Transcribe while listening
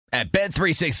At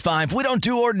Bet365, we don't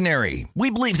do ordinary. We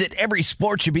believe that every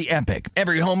sport should be epic.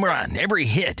 Every home run, every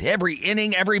hit, every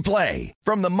inning, every play.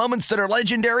 From the moments that are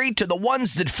legendary to the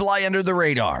ones that fly under the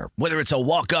radar. Whether it's a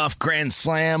walk-off grand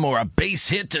slam or a base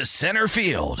hit to center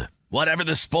field. Whatever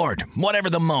the sport, whatever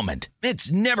the moment.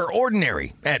 It's never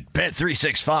ordinary at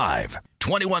Bet365.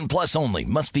 21 plus only.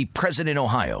 Must be present in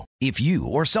Ohio. If you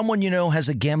or someone you know has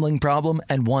a gambling problem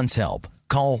and wants help,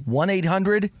 call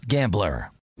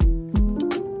 1-800-GAMBLER.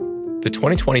 The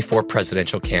 2024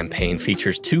 presidential campaign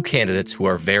features two candidates who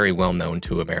are very well known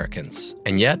to Americans.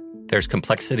 And yet, there's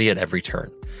complexity at every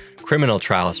turn. Criminal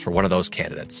trials for one of those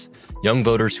candidates. Young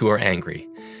voters who are angry.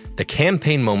 The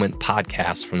Campaign Moment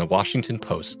podcast from the Washington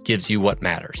Post gives you what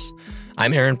matters.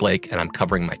 I'm Aaron Blake, and I'm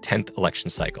covering my 10th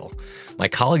election cycle. My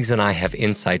colleagues and I have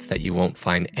insights that you won't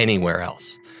find anywhere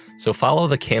else. So follow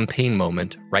The Campaign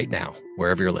Moment right now,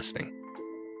 wherever you're listening.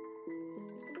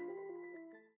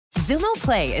 Xumo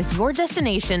Play is your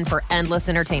destination for endless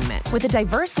entertainment. With a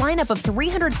diverse lineup of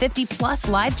 350-plus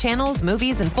live channels,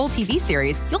 movies, and full TV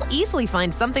series, you'll easily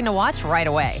find something to watch right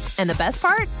away. And the best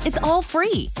part? It's all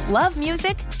free. Love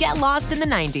music? Get lost in the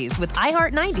 90s with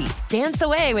iHeart 90s, dance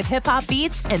away with hip-hop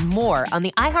beats, and more on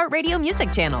the iHeartRadio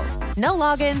music channels. No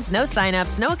logins, no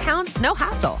signups, no accounts, no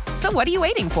hassle. So what are you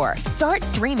waiting for? Start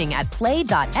streaming at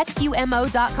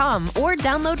play.xumo.com or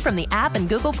download from the app and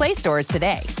Google Play stores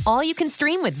today. All you can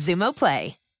stream with Xumo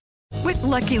Play. With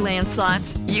Lucky Land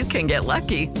Slots, you can get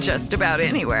lucky just about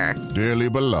anywhere. Dearly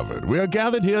beloved, we are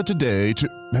gathered here today to...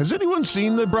 Has anyone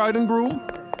seen the bride and groom?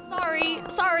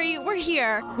 Sorry, we're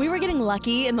here. We were getting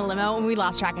lucky in the limo and we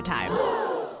lost track of time.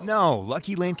 No,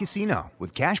 Lucky Land Casino,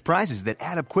 with cash prizes that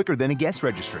add up quicker than a guest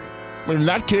registry. In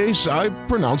that case, I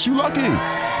pronounce you lucky.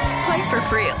 Play for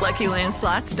free at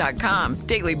LuckyLandSlots.com.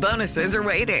 Daily bonuses are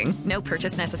waiting. No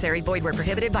purchase necessary. Void where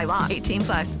prohibited by law. 18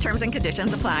 plus. Terms and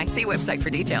conditions apply. See website for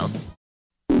details.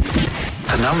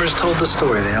 The numbers told the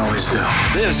story. They always do.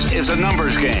 This is a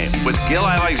numbers game with Gil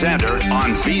Alexander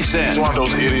on VSiN. It's one of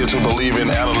those idiots who believe in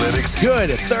analytics.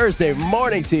 Good Thursday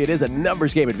morning to you. It is a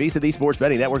numbers game at VSiN, the Sports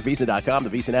Betting Network, VSiN.com, the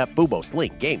VSiN app, Fubo,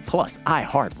 Sling, Game Plus,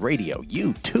 iHeartRadio,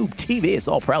 YouTube TV. It's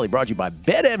all proudly brought to you by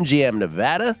BetMGM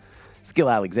Nevada. It's Gil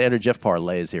Alexander. Jeff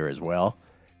Parlay is here as well.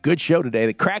 Good show today.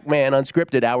 The Crackman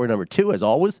Unscripted, hour number 2, as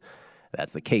always.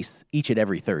 That's the case each and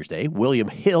every Thursday. William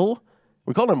Hill.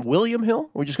 We call him William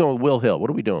Hill? We're just going with Will Hill. What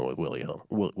are we doing with William Hill?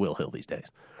 Will Hill these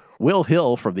days. Will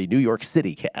Hill from the New York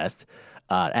City cast,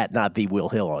 at Not The Will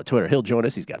Hill on Twitter. He'll join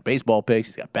us. He's got baseball picks.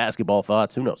 He's got basketball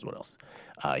thoughts. Who knows what else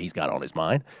he's got on his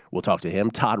mind. We'll talk to him.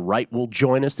 Todd Wright will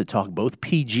join us to talk both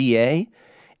PGA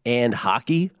and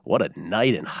hockey. What a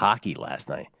night in hockey last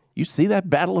night. You see that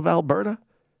Battle of Alberta?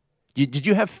 Did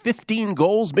you have 15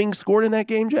 goals being scored in that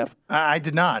game, Jeff? I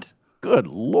did not. Good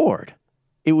Lord.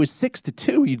 It was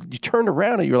 6-2. You turned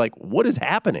around and you're like, what is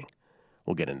happening?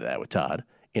 We'll get into that with Todd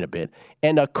in a bit.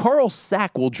 And Carl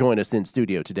Sack will join us in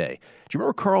studio today. Do you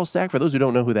remember Carl Sack? For those who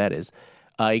don't know who that is,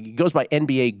 he goes by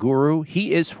NBA Guru.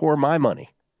 He is, for my money,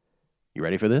 you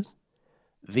ready for this?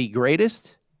 The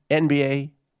greatest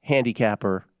NBA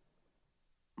handicapper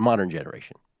modern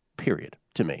generation, period,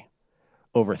 to me.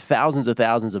 Over thousands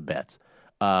of bets.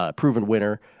 Proven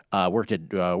winner. Worked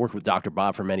with Dr.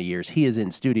 Bob for many years. He is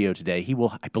in studio today.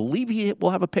 I believe he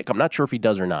will have a pick. I'm not sure if he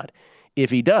does or not. If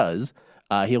he does,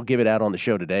 he'll give it out on the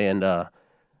show today, and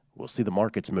we'll see the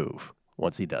markets move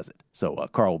once he does it. So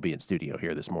Carl will be in studio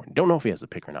here this morning. Don't know if he has a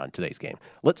pick or not in today's game.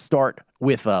 Let's start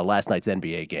with last night's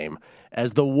NBA game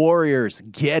as the Warriors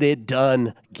get it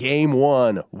done. Game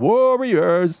 1.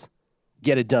 Warriors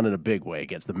get it done in a big way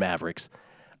against the Mavericks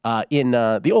in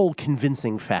the old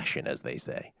convincing fashion, as they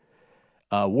say.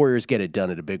 Warriors get it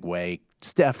done in a big way.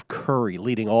 Steph Curry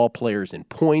leading all players in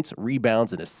points,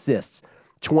 rebounds, and assists.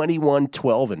 21,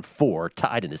 12, and 4,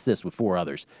 tied in assists with 4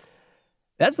 others.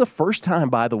 That's the first time,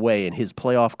 by the way, in his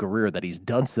playoff career that he's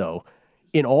done so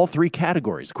in all 3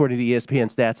 categories, according to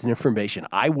ESPN Stats and Information.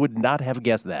 I would not have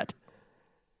guessed that.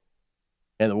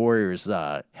 And the Warriors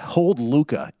hold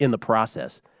Luka in the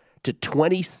process to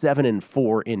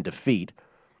 27-4 in defeat.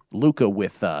 Luka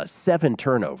with 7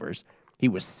 turnovers. He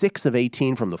was 6 of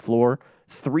 18 from the floor,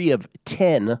 3 of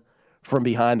 10 from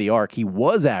behind the arc. He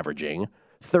was averaging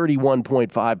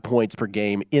 31.5 points per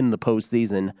game in the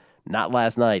postseason. Not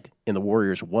last night in the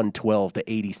Warriors'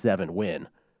 112-87 win.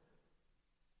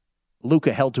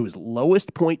 Luka held to his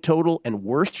lowest point total and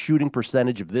worst shooting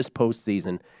percentage of this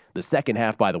postseason. The second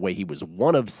half, by the way, he was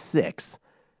 1 of 6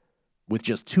 with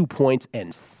just 2 points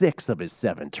and 6 of his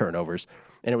 7 turnovers.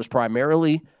 And it was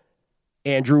primarily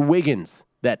Andrew Wiggins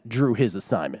that drew his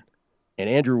assignment. And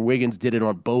Andrew Wiggins did it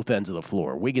on both ends of the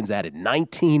floor. Wiggins added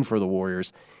 19 for the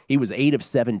Warriors. He was 8 of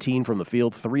 17 from the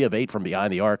field, 3 of 8 from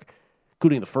behind the arc,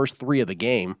 including the first 3 of the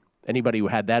game. Anybody who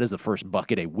had that as the first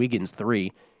bucket, a Wiggins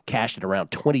 3, cashed it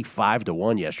around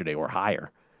 25-1 yesterday or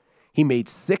higher. He made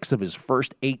 6 of his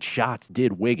first 8 shots,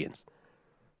 did Wiggins.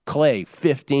 Clay,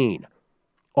 15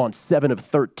 on 7 of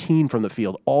 13 from the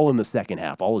field, all in the second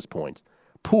half, all his points.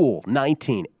 Poole,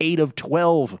 19, 8 of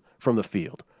 12 from the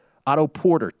field. Otto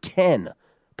Porter, 10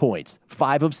 points,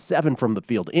 5 of 7 from the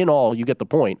field. In all, you get the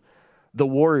point. The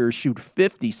Warriors shoot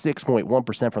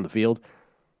 56.1% from the field.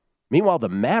 Meanwhile, the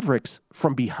Mavericks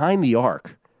from behind the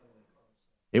arc,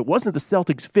 it wasn't the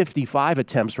Celtics' 55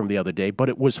 attempts from the other day, but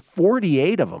it was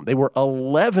 48 of them. They were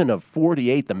 11 of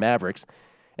 48, the Mavericks.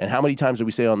 And how many times did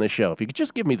we say on this show, if you could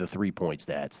just give me the 3-point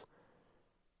stats,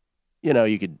 you know,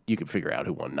 you could figure out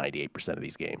who won 98% of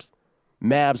these games.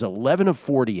 Mavs, 11 of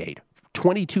 48,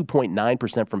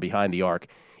 22.9% from behind the arc,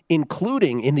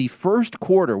 including in the first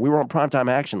quarter. We were on primetime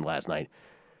action last night.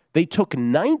 They took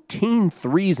 19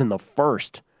 threes in the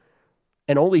first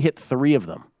and only hit 3 of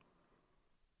them.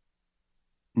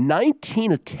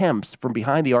 19 attempts from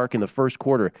behind the arc in the first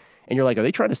quarter. And you're like, are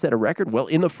they trying to set a record? Well,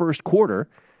 in the first quarter,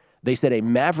 they set a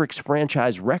Mavericks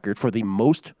franchise record for the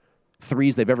most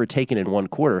threes they've ever taken in one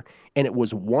quarter. And it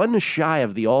was one shy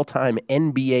of the all-time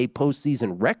NBA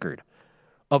postseason record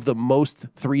of the most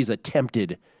threes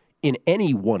attempted in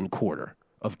any one quarter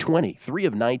of 20. 3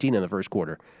 of 19 in the first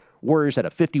quarter. Warriors had a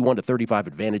 51-35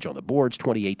 advantage on the boards,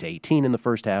 28-18 in the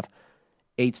first half.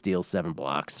 8 steals, 7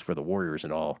 blocks for the Warriors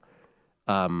in all.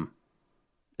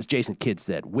 As Jason Kidd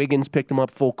said, Wiggins picked them up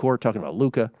full court, talking about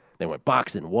Luka. They went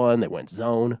box and one. They went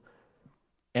zone.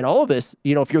 And all of this,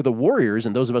 you know, if you're the Warriors,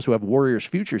 and those of us who have Warriors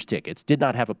futures tickets, did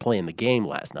not have a play in the game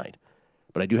last night.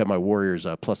 But I do have my Warriors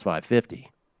plus 550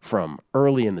 from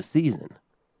early in the season.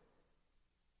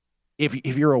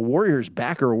 If you're a Warriors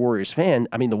backer or a Warriors fan,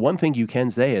 I mean, the one thing you can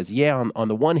say is, yeah, on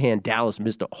the one hand, Dallas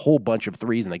missed a whole bunch of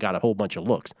threes and they got a whole bunch of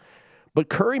looks. But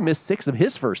Curry missed 6 of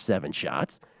his first 7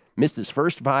 shots, missed his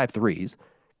first 5 threes.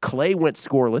 Clay went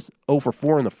scoreless, 0 for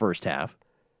 4 in the first half.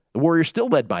 The Warriors still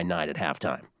led by 9 at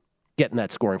halftime, getting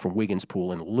that scoring from Wiggins,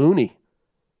 Poole, and Looney.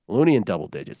 Looney in double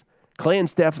digits. Clay and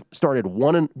Steph started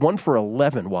 1 for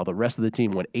 11, while the rest of the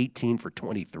team went 18 for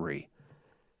 23.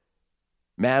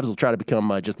 Mavs will try to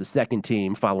become just the second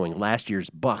team following last year's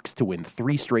Bucks to win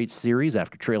 3 straight series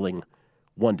after trailing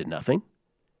 1-0.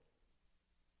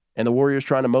 And the Warriors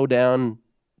trying to mow down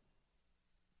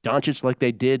Doncic like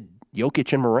they did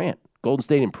Jokic and Morant. Golden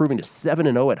State improving to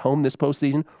 7-0 at home this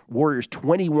postseason. Warriors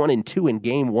 21-2 in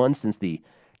Game 1 since the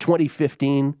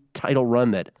 2015 title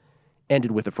run that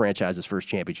ended with the franchise's first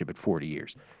championship at 40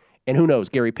 years. And who knows,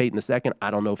 Gary Payton II,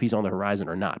 I don't know if he's on the horizon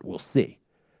or not. We'll see.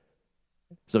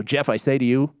 So, Jeff, I say to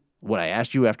you what I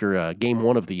asked you after Game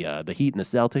 1 of the Heat and the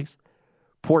Celtics.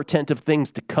 Portent of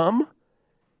things to come.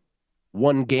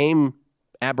 One game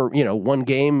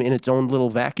in its own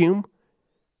little vacuum.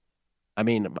 I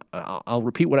mean, I'll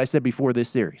repeat what I said before this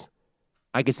series.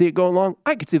 I could see it going long.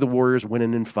 I could see the Warriors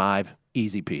winning in 5,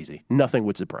 easy peasy. Nothing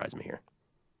would surprise me here.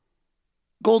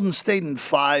 Golden State in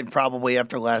 5 probably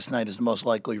after last night is the most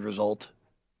likely result.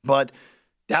 But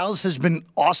Dallas has been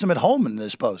awesome at home in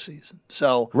this postseason.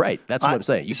 So right, that's what I'm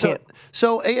saying. You can't.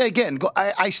 So again,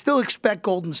 I still expect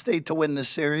Golden State to win this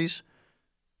series.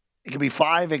 It could be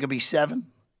 5, it could be 7,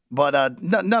 but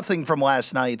nothing from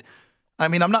last night. I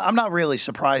mean, I'm not really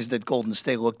surprised that Golden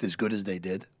State looked as good as they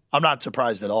did. I'm not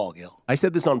surprised at all, Gil. I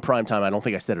said this on primetime. I don't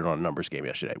think I said it on a numbers game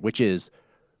yesterday, which is,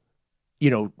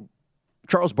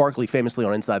 Charles Barkley famously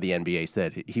on Inside the NBA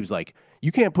said, he was like,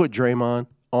 you can't put Draymond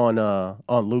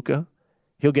on Luka.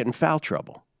 He'll get in foul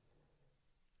trouble.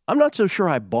 I'm not so sure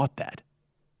I bought that.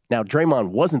 Now, Draymond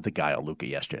wasn't the guy on Luka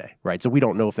yesterday, right? So we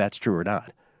don't know if that's true or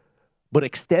not. But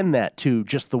extend that to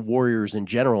just the Warriors in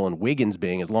general and Wiggins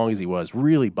being, as long as he was,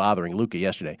 really bothering Luka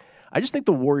yesterday. I just think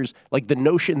the Warriors, like the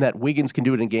notion that Wiggins can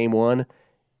do it in Game 1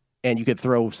 and you could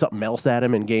throw something else at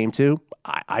him in Game 2,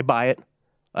 I buy it.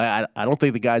 I don't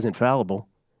think the guy's infallible.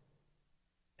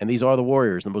 And these are the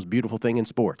Warriors, the most beautiful thing in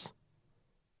sports.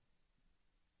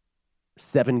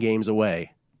 7 games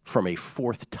away from a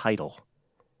 4th title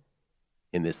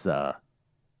in this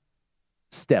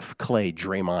Steph, Clay,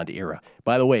 Draymond era.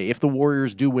 By the way, if the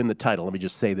Warriors do win the title, let me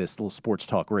just say this, little sports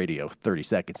talk radio, 30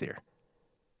 seconds here.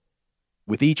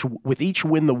 With each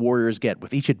win the Warriors get,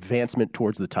 with each advancement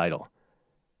towards the title,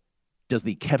 does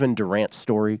the Kevin Durant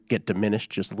story get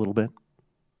diminished just a little bit?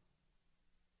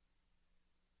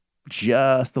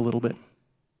 Just a little bit?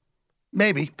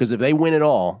 Maybe. Because if they win it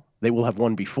all, they will have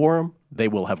won before him, they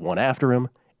will have won after him,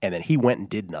 and then he went and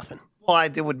did nothing. Well,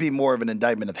 it would be more of an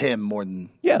indictment of him more than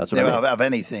that's what I mean. of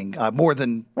anything, more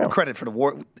than credit for the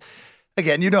war.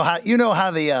 Again, you know how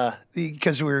the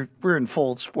because we're in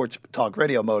full sports talk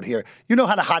radio mode here. You know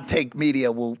how the hot take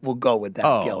media will go with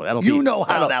that. Gil.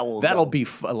 That'll be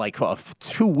like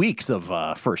 2 weeks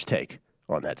of first take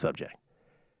on that subject.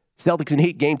 Celtics and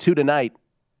Heat game 2 tonight.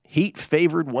 Heat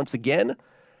favored once again.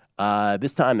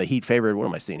 This time the Heat favored. What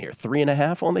am I seeing here?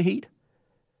 3.5 on the Heat.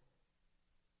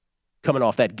 Coming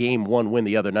off that game 1 win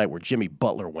the other night where Jimmy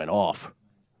Butler went off,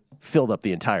 filled up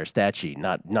the entire stat sheet.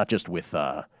 Not just with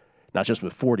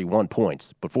 41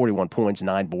 points, but 41 points,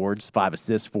 9 boards, 5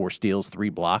 assists, 4 steals, 3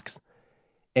 blocks.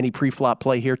 Any pre-flop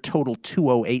play here? Total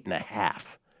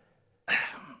 208.5.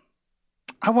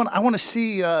 I want to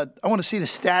see the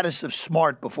status of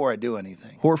Smart before I do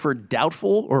anything. Horford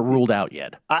doubtful or ruled out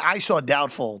yet? I saw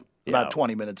doubtful about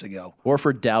 20 minutes ago.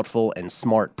 Horford doubtful and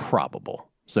Smart probable.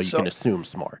 So you can assume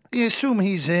Smart. You assume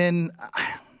he's in.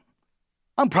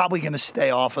 I'm probably going to stay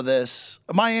off of this.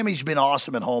 Miami's been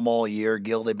awesome at home all year,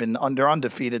 Gil. They've been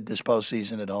undefeated this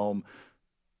postseason at home.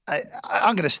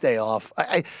 I'm going to stay off.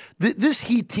 This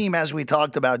Heat team, as we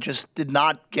talked about, just did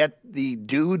not get the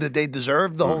due that they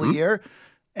deserved the whole year.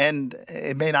 And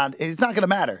it's not going to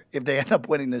matter if they end up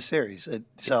winning this series.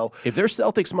 If there's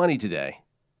Celtics money today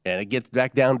and it gets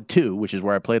back down to 2, which is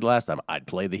where I played last time, I'd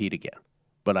play the Heat again.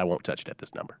 But I won't touch it at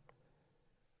this number.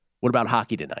 What about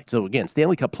hockey tonight? So, again,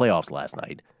 Stanley Cup playoffs last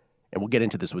night, and we'll get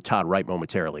into this with Todd Wright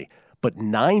momentarily. But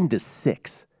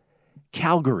 9-6,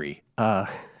 Calgary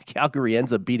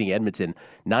ends up beating Edmonton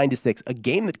 9-6, a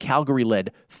game that Calgary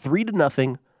led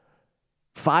 3-0,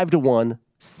 5-1,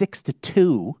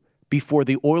 6-2 before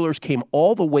the Oilers came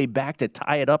all the way back to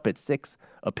tie it up at 6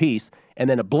 apiece. And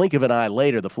then a blink of an eye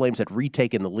later, the Flames had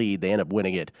retaken the lead. They end up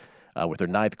winning it with their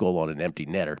 9th goal on an empty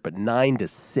netter. But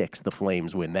 9-6, the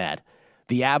Flames win that.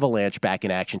 The Avalanche back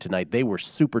in action tonight. They were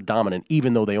super dominant,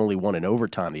 even though they only won in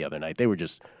overtime the other night. They were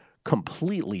just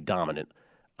completely dominant.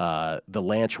 The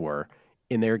Lanch were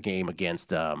in their game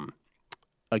against where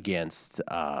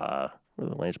the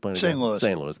Lanch playing? St. Louis.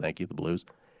 St. Louis, thank you, the Blues.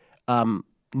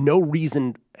 No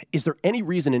reason. Is there any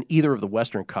reason in either of the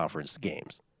Western Conference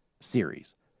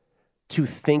series to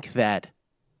think that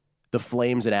the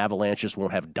Flames and Avalanche just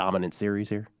won't have dominant series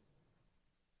here?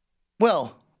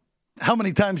 Well, how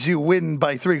many times do you win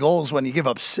by 3 goals when you give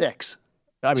up 6?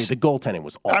 I mean, the goaltending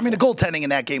was awful. I mean, the goaltending in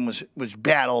that game was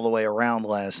bad all the way around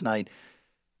last night.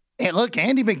 And look,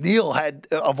 Andy McNeil had,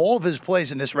 of all of his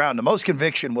plays in this round, the most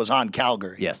conviction was on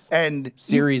Calgary. Yes. And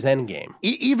series end game.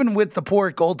 Even with the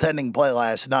poor goaltending play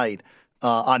last night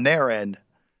on their end,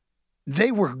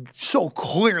 they were so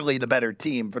clearly the better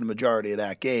team for the majority of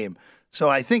that game. So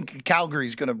I think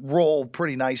Calgary's going to roll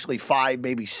pretty nicely, 5,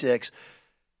 maybe 6.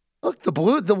 Look,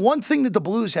 the one thing that the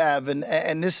Blues have,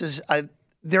 and this is,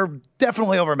 they're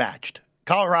definitely overmatched.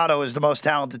 Colorado is the most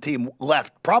talented team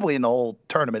left, probably in the whole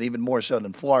tournament, even more so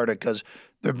than Florida, because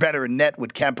they're better in net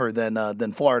with Kemper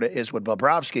than Florida is with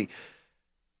Bobrovsky.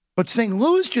 But St.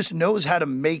 Louis just knows how to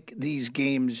make these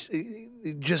games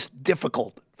just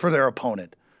difficult for their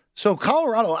opponent. So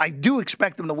Colorado, I do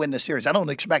expect them to win the series. I don't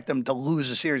expect them to lose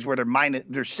a series where they're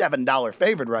 $7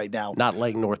 favored right now. Not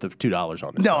laying north of $2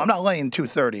 on this. No, I'm not laying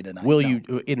 230 tonight. Will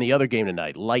you, in the other game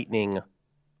tonight, Lightning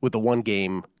with a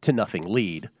 1-0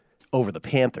 lead over the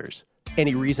Panthers?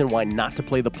 Any reason why not to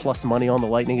play the plus money on the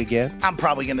Lightning again? I'm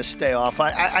probably going to stay off.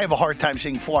 I have a hard time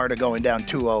seeing Florida going down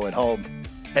 2-0 at home.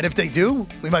 And if they do,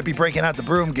 we might be breaking out the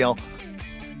broom, Gil.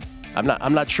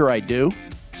 I'm not sure I do.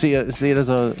 See it as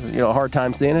a hard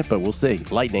time seeing it, but we'll see.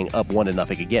 Lightning up 1-0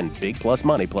 again. Big plus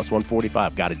money, plus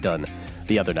 145. Got it done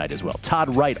the other night as well.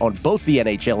 Todd Wright on both the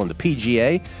NHL and the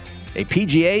PGA. A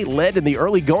PGA led in the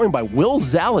early going by Will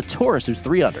Zalatoris, who's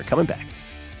 3 under. Coming back.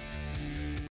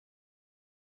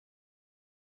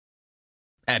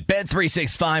 At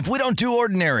Bet365, we don't do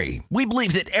ordinary. We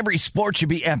believe that every sport should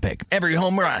be epic. Every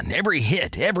home run, every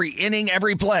hit, every inning,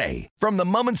 every play. From the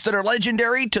moments that are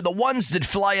legendary to the ones that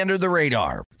fly under the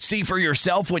radar. See for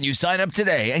yourself when you sign up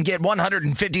today and get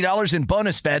 $150 in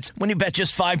bonus bets when you bet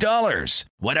just $5.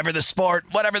 Whatever the sport,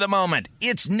 whatever the moment,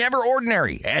 it's never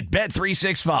ordinary at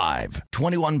Bet365.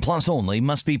 21 plus only.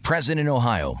 Must be present in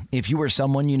Ohio. If you or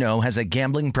someone you know has a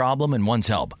gambling problem and wants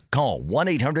help, call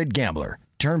 1-800-GAMBLER.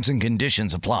 Terms and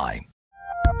conditions apply.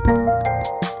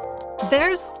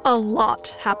 There's a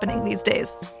lot happening these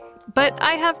days, but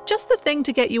I have just the thing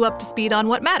to get you up to speed on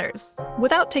what matters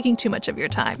without taking too much of your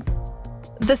time.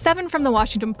 The 7 from the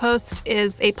Washington Post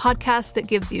is a podcast that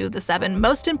gives you the 7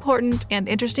 most important and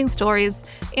interesting stories,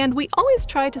 and we always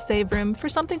try to save room for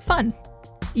something fun.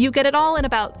 You get it all in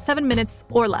about 7 minutes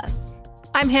or less.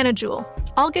 I'm Hannah Jewell.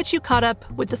 I'll get you caught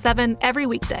up with the 7 every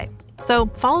weekday. So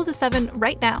follow the 7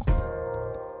 right now.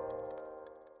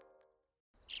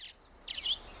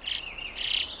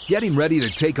 Getting ready to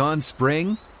take on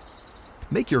spring?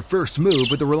 Make your first move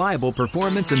with the reliable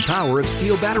performance and power of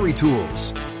Steel battery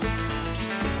tools.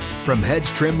 From hedge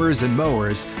trimmers and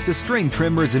mowers to string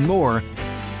trimmers and more,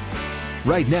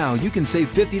 right now you can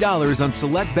save $50 on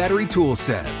select battery tool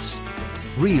sets.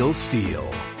 Real Steel.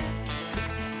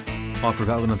 Offer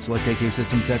valid on select AK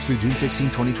system sets through June 16,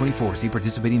 2024. See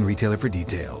participating retailer for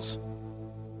details.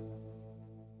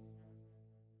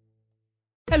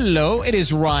 Hello, it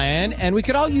is Ryan, and we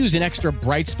could all use an extra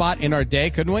bright spot in our day,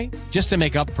 couldn't we? Just to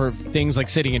make up for things like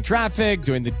sitting in traffic,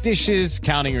 doing the dishes,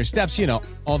 counting your steps,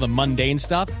 all the mundane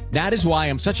stuff. That is why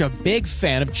I'm such a big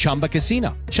fan of Chumba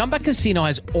Casino. Chumba Casino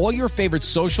has all your favorite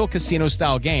social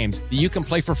casino-style games that you can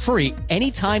play for free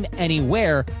anytime,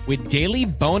 anywhere with daily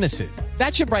bonuses.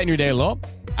 That should brighten your day a little.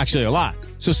 Actually, a lot.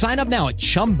 So sign up now at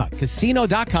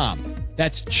ChumbaCasino.com.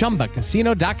 That's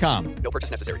ChumbaCasino.com. No purchase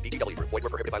necessary. VGW Group. Void where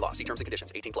prohibited by law. See terms and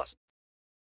conditions. 18+.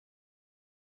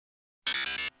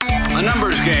 The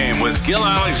Numbers Game with Gil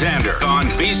Alexander on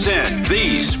VSiN,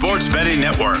 the Sports Betting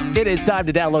Network. It is time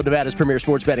to download Nevada's premier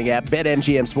sports betting app,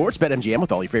 BetMGM Sports. BetMGM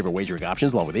with all your favorite wagering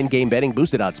options, along with in-game betting,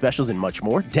 boosted odds specials, and much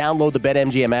more. Download the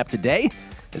BetMGM app today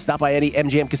and stop by any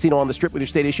MGM casino on the Strip with your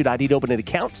state-issued ID to open an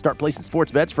account. Start placing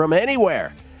sports bets from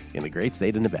anywhere in the great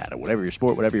state of Nevada. Whatever your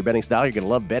sport, whatever your betting style, you're going to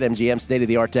love BetMGM's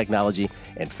state-of-the-art technology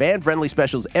and fan-friendly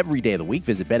specials every day of the week.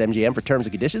 Visit BetMGM for terms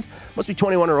and conditions. Must be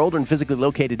 21 or older and physically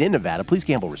located in Nevada. Please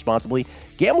gamble responsibly.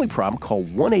 Gambling problem? Call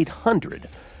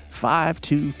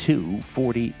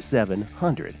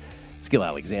 1-800-522-4700. Skill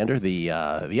Alexander, the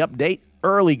update.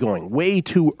 Early going, way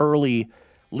too early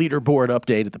leaderboard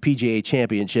update at the PGA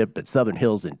Championship at Southern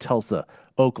Hills in Tulsa,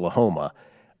 Oklahoma.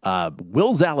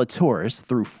 Will Zalatoris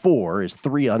through 4 is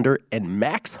 3 under, and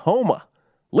Max Homa,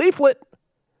 Leaflet,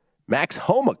 Max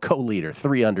Homa co-leader,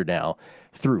 3 under now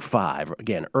through 5.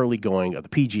 Again, early going of the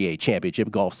PGA Championship,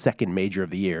 golf's second major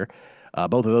of the year.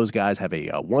 Both of those guys have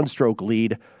a one-stroke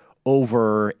lead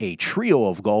over a trio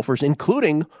of golfers,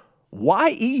 including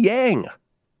Y.E. Yang.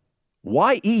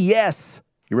 Y.E.S.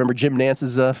 You remember Jim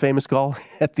Nance's famous call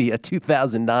at the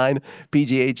 2009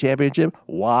 PGA Championship?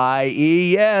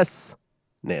 Y.E.S.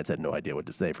 Nance had no idea what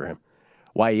to say for him.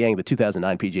 Y.E. Yang, the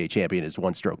 2009 PGA champion, is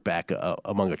 1 stroke back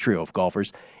among a trio of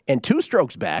golfers. And 2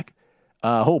 strokes back,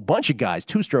 a whole bunch of guys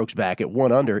 2 strokes back at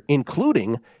 1 under,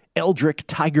 including Eldrick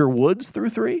Tiger Woods through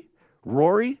 3,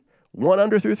 Rory 1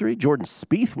 under through 3, Jordan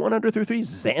Spieth 1 under through 3,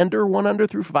 Xander 1 under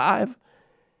through 5.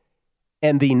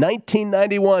 And the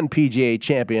 1991 PGA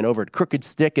champion over at Crooked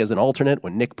Stick as an alternate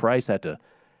when Nick Price had to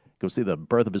go see the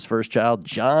birth of his first child,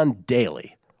 John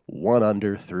Daly. 1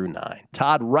 under through 9.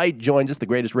 Todd Wright joins us, the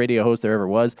greatest radio host there ever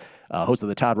was, host of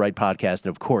the Todd Wright Podcast, and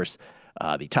of course,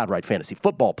 the Todd Wright Fantasy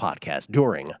Football Podcast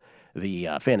during the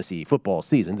fantasy football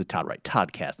season, the Todd Wright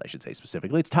Toddcast, I should say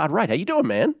specifically. It's Todd Wright. How you doing,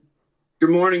 man?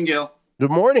 Good morning, Gil.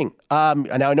 Good morning. Now,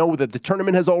 I know that the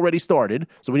tournament has already started,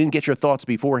 so we didn't get your thoughts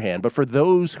beforehand, but for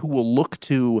those who will look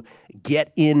to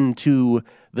get into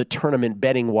the tournament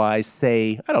betting-wise,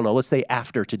 say, I don't know, let's say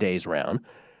after today's round,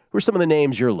 who are some of the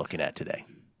names you're looking at today?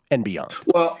 And beyond.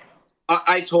 Well,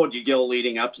 I told you, Gil,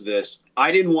 leading up to this,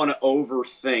 I didn't want to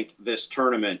overthink this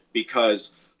tournament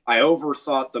because I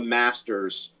overthought the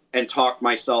Masters and talked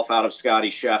myself out of Scotty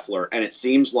Scheffler. And it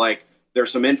seems like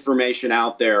there's some information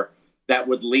out there that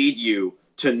would lead you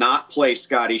to not play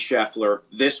Scotty Scheffler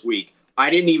this week. I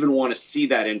didn't even want to see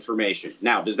that information.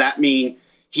 Now, does that mean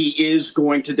he is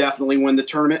going to definitely win the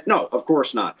tournament? No, of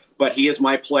course not. But he is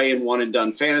my play in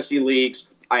one-and-done fantasy leagues.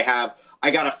 I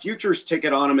got a futures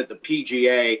ticket on him at the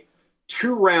PGA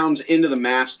 2 rounds into the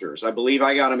Masters. I believe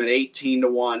I got him at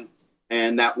 18-1,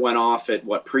 and that went off at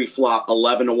pre-flop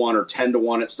 11-1 or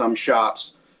 10-1 at some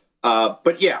shops.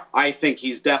 But yeah, I think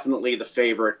he's definitely the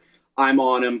favorite. I'm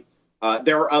on him.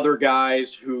 There are other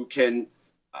guys who can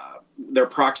their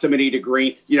proximity to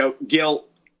green. Gil,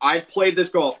 I've played this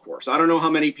golf course. I don't know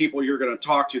how many people you're going to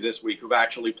talk to this week who've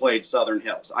actually played Southern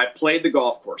Hills. I've played the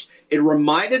golf course. It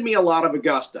reminded me a lot of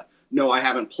Augusta. No, I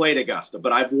haven't played Augusta,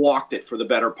 but I've walked it for the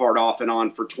better part off and on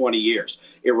for 20 years.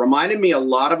 It reminded me a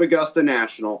lot of Augusta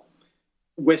National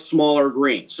with smaller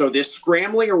greens. So this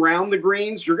scrambling around the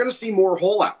greens, you're going to see more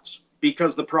hole outs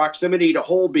because the proximity to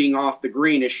hole being off the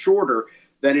green is shorter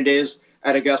than it is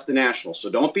at Augusta National. So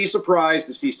don't be surprised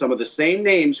to see some of the same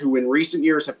names who in recent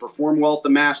years have performed well at the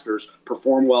Masters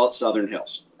perform well at Southern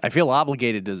Hills. I feel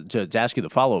obligated to ask you the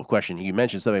follow-up question. You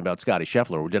mentioned something about Scotty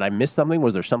Scheffler. Did I miss something?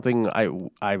 Was there something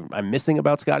I'm missing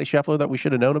about Scotty Scheffler that we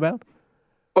should have known about?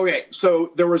 Okay, so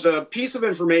there was a piece of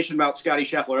information about Scotty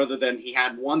Scheffler other than he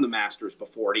hadn't won the Masters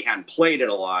before. He hadn't played it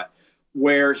a lot.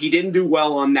 where he didn't do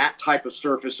well on that type of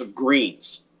surface of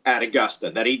greens at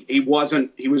Augusta, that he was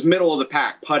middle of the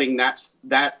pack putting that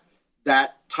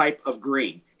type of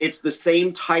green. It's the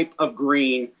same type of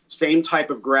green, same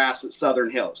type of grass at Southern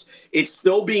Hills. It's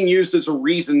still being used as a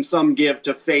reason some give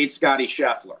to fade Scotty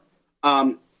Scheffler.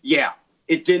 Yeah,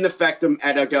 it didn't affect him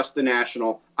at Augusta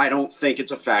National. I don't think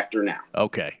it's a factor now.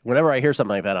 Okay. Whenever I hear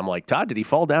something like that, I'm like, Todd, did he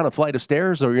fall down a flight of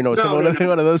stairs, or one of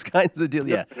those kinds of deals?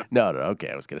 Yeah. No. Okay,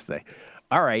 I was going to say.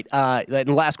 All right.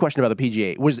 And last question about the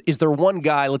PGA is there one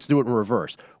guy? Let's do it in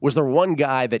reverse. Was there one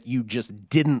guy that you just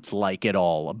didn't like at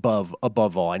all above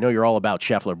all? I know you're all about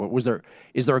Scheffler, but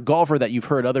is there a golfer that you've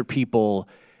heard other people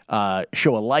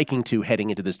show a liking to heading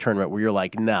into this tournament where you're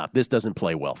like, nah, this doesn't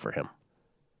play well for him?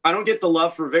 I don't get the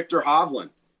love for Victor Hovland.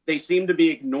 They seem to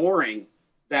be ignoring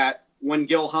that when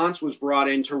Gil Hanse was brought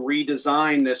in to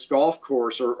redesign this golf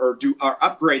course or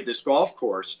upgrade this golf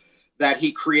course, that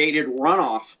he created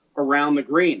runoff around the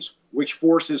greens, which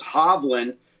forces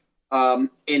Hovland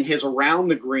in his around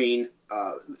the green.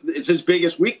 It's his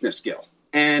biggest weakness, Gil.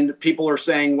 And people are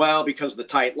saying, well, because of the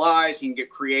tight lies, he can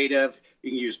get creative. He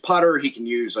can use putter. He can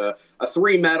use a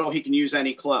 3-metal. He can use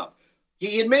any club.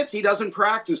 He admits he doesn't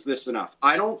practice this enough.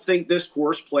 I don't think this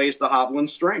course plays to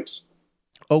Hovland's strengths.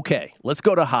 Okay, let's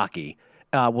go to hockey.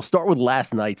 We'll start with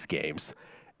last night's games.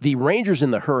 The Rangers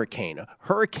and the Hurricane.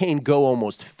 Hurricane go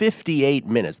almost 58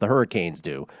 minutes, the Hurricanes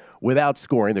do, without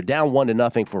scoring. They're down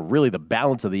 1-0 for really the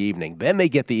balance of the evening. Then they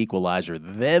get the equalizer.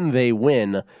 Then they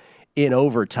win in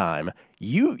overtime.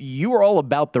 You are all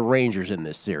about the Rangers in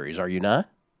this series, are you not?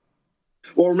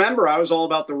 Well, remember, I was all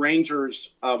about the Rangers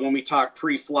when we talked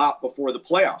pre-flop before the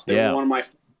playoffs. They were one of my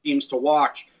teams to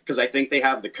watch because I think they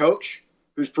have the coach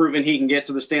who's proven he can get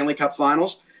to the Stanley Cup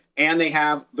Finals, and they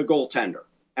have the goaltender.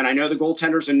 And I know the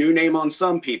goaltender's a new name on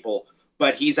some people,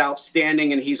 but he's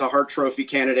outstanding, and he's a Hart Trophy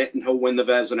candidate, and he'll win the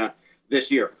Vezina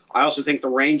this year. I also think the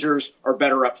Rangers are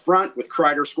better up front, with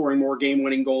Kreider scoring more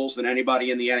game-winning goals than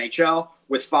anybody in the NHL,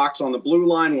 with Fox on the blue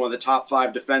line, one of the top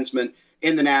 5 defensemen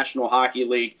in the National Hockey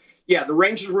League. Yeah, the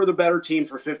Rangers were the better team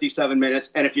for 57 minutes,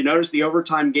 and if you notice, the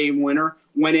overtime game winner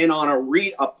went in on a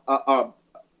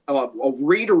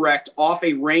redirect off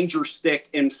a Ranger stick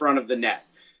in front of the net.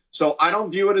 So I don't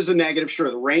view it as a negative.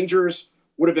 Sure, the Rangers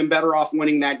would have been better off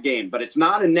winning that game, but it's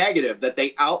not a negative that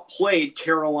they outplayed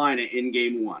Carolina in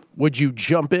Game 1. Would you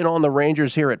jump in on the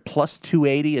Rangers here at plus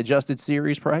 280 adjusted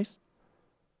series price?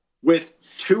 With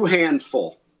 2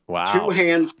 handful. Wow. 2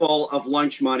 handful of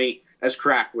lunch money, as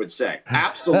Crack would say.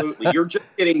 Absolutely. You're just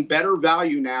getting better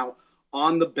value now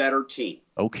on the better team.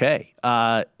 Okay.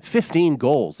 15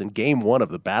 goals in Game 1 of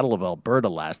the Battle of Alberta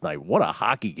last night. What a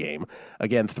hockey game.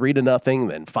 Again, 3-0,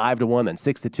 then 5-1, then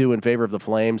 6-2 in favor of the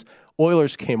Flames.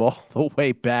 Oilers came all the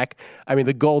way back. I mean,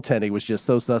 the goaltending was just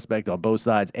so suspect on both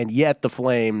sides, and yet the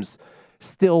Flames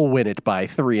still win it by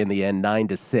 3 in the end,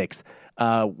 9-6.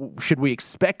 Should we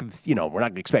expect, we're not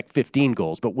going to expect 15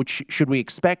 goals, but should we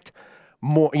expect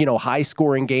more,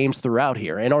 high-scoring games throughout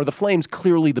here? And are the Flames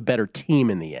clearly the better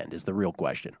team in the end is the real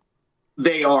question.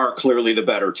 They are clearly the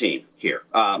better team here.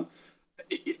 I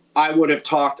would have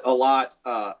talked a lot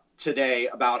today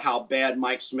about how bad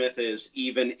Mike Smith is,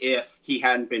 even if he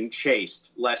hadn't been chased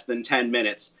less than 10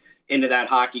 minutes into that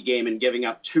hockey game and giving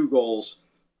up 2 goals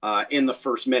in the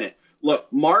first minute. Look,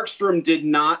 Markstrom did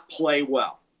not play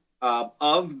well.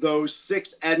 Of those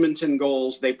 6 Edmonton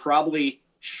goals, they probably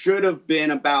should have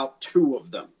been about 2 of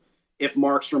them if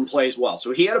Markstrom plays well.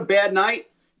 So he had a bad night.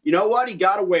 You know what? He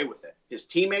got away with it. His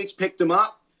teammates picked him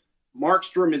up.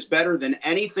 Markstrom is better than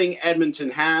anything Edmonton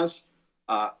has.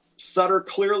 Sutter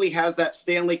clearly has that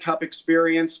Stanley Cup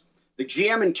experience. The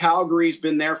GM in Calgary's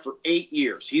been there for 8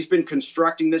 years. He's been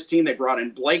constructing this team. They brought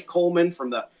in Blake Coleman from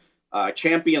the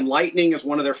Champion Lightning as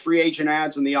one of their free agent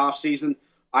ads in the offseason.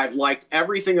 I've liked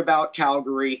everything about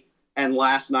Calgary, and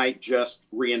last night just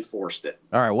reinforced it.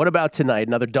 All right, what about tonight?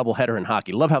 Another doubleheader in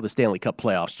hockey. Love how the Stanley Cup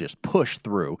playoffs just push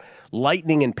through.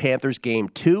 Lightning and Panthers Game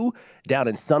 2 down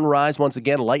in Sunrise. Once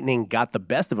again, Lightning got the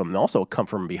best of them and also a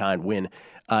come-from-behind win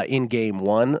in Game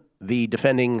 1. The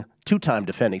two-time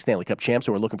defending Stanley Cup champs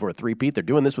who are looking for a three-peat. They're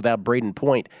doing this without Braden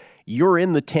Point. You're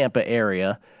in the Tampa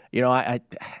area. I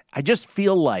just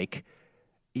feel like,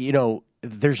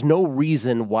 there's no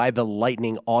reason why the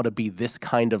Lightning ought to be this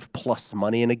kind of plus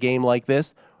money in a game like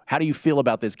this. How do you feel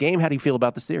about this game? How do you feel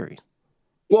about the series?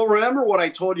 Well, remember what I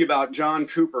told you about John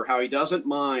Cooper, how he doesn't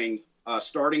mind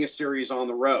starting a series on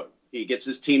the road. He gets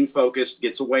his team focused,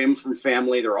 gets away from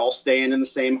family. They're all staying in the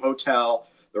same hotel.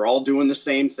 They're all doing the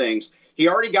same things. He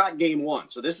already got Game 1,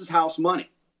 so this is house money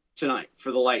tonight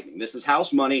for the Lightning. This is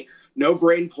house money. No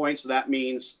Braden Point, so that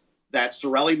means that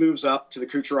Cirelli moves up to the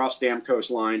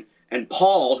Kucherov-Stamkos line, And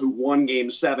Paul, who won Game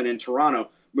 7 in Toronto,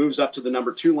 moves up to the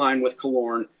number 2 line with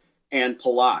Killorn and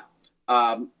Palat.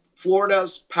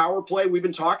 Florida's power play, we've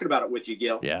been talking about it with you,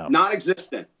 Gil. Yeah.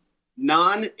 Non-existent.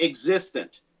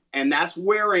 And that's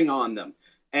wearing on them.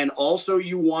 And also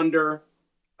you wonder,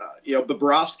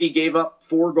 Bobrovsky gave up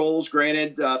 4 goals.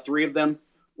 Granted, 3 of them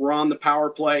were on the power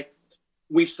play.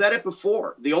 We've said it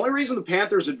before. The only reason the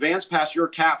Panthers advanced past your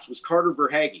Caps was Carter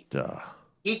Verhaeghe.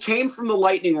 He came from the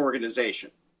Lightning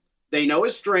organization. They know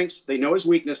his strengths. They know his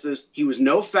weaknesses. He was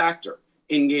no factor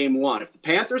in Game 1. If the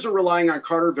Panthers are relying on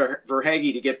Carter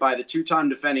Verhaeghe to get by the 2-time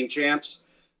defending champs,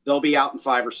 they'll be out in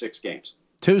 5 or 6 games.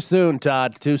 Too soon,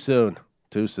 Todd. Too soon.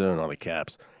 Too soon on the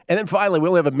Caps. And then finally, we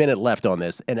only have a minute left on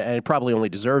this, and it probably only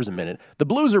deserves a minute. The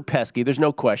Blues are pesky. There's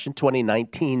no question.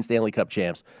 2019 Stanley Cup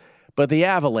champs. But the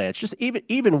Avalanche, just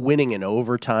even winning in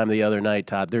overtime the other night,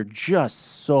 Todd, they're just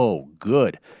so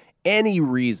good. Any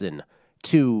reason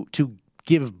to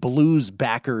give Blues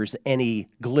backers any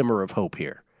glimmer of hope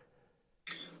here?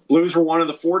 Blues were one of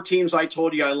the 4 teams I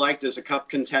told you I liked as a Cup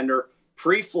contender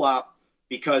pre-flop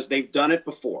because they've done it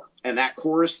before, and that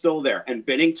core is still there. And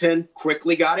Binnington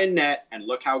quickly got in net, and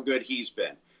look how good he's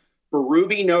been.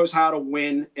 Berube knows how to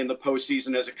win in the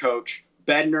postseason as a coach.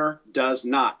 Bednar does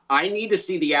not. I need to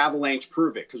see the Avalanche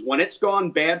prove it, because when it's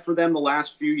gone bad for them the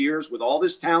last few years with all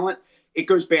this talent, it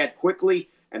goes bad quickly,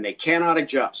 and they cannot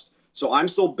adjust. So I'm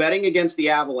still betting against the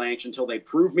Avalanche until they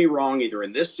prove me wrong, either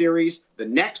in this series, the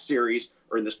next series,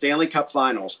 or in the Stanley Cup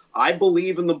Finals. I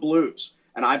believe in the Blues,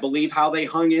 and I believe how they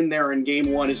hung in there in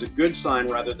Game 1 is a good sign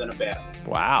rather than a bad.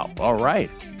 Wow. All right.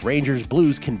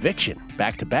 Rangers-Blues conviction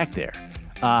back-to-back there.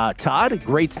 Todd,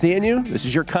 great seeing you. This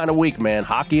is your kind of week, man.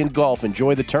 Hockey and golf.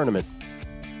 Enjoy the tournament.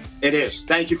 It is.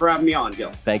 Thank you for having me on,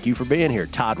 Gil. Thank you for being here.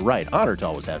 Todd Wright. Honored to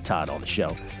always have Todd on the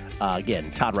show.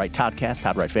 Again, Todd Wright Toddcast,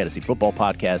 Todd Wright Fantasy Football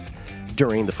Podcast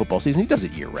during the football season. He does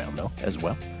it year-round, though, as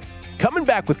well. Coming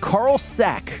back with Carl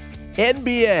Sack,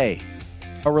 NBA.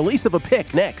 A release of a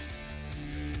pick next.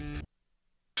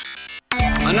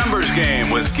 A numbers game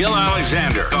with Gil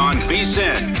Alexander on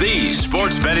VSiN, the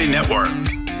Sports Betting Network.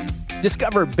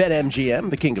 Discover BetMGM,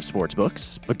 the king of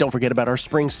sportsbooks. But don't forget about our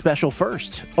spring special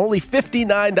first. Only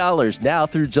 $59 now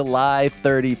through July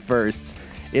 31st.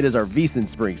 It is our VSiN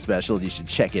Spring Special. You should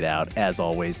check it out, as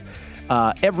always.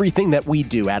 Everything that we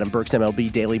do, Adam Burke's MLB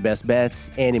Daily Best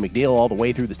Bets, Andy McNeil all the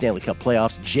way through the Stanley Cup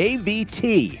playoffs,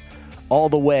 JVT all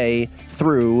the way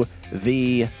through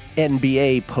the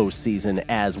NBA postseason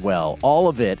as well. All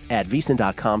of it at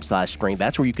vsin.com/spring.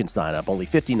 That's where you can sign up. Only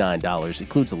 $59.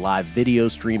 Includes a live video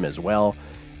stream as well.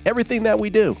 Everything that we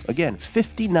do. Again,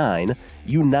 59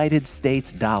 United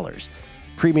States dollars.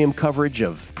 Premium coverage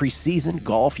of preseason,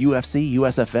 golf, UFC,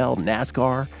 USFL,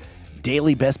 NASCAR,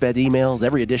 daily best bet emails,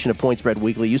 every edition of Point Spread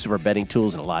Weekly, use of our betting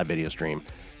tools, and a live video stream.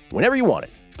 Whenever you want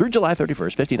it. Through July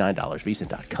 31st, $59.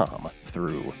 vsin.com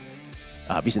through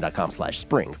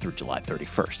vsin.com/spring through July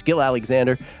 31st. Gil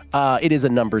Alexander, it is a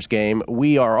numbers game.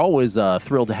 We are always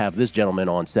thrilled to have this gentleman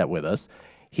on set with us.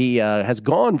 He has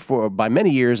gone by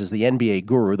many years as the NBA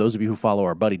guru. Those of you who follow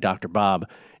our buddy Dr. Bob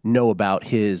know about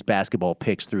his basketball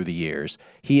picks through the years.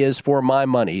 He is, for my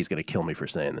money, he's going to kill me for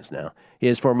saying this now, he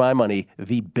is, for my money,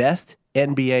 the best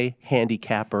NBA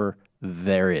handicapper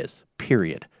there is,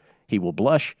 period. He will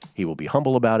blush, he will be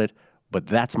humble about it, but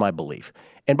that's my belief.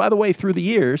 And by the way, through the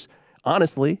years,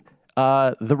 honestly,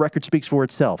 the record speaks for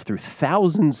itself. Through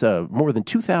thousands, more than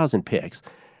 2,000 picks,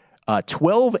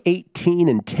 12, 18,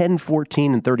 and 10,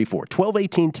 14, and 34. 12,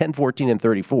 18, 10, 14, and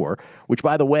 34, which,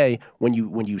 by the way, when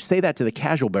you say that to the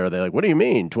casual bettor, they're like, what do you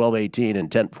mean, 12, 18, and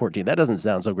 10, 14? That doesn't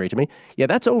sound so great to me. Yeah,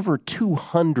 that's over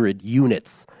 200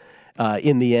 units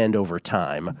in the end over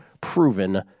time,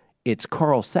 proven. It's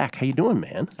Carl Sack. How you doing,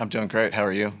 man? I'm doing great. How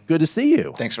are you? Good to see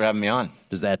you. Thanks for having me on.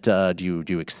 Does that do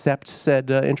you accept said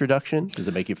introduction? Does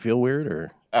it make you feel weird,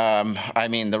 or? I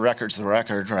mean, the record's the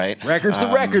record, right? Record's the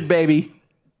record, baby.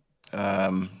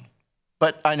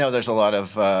 But I know there's a lot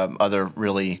of other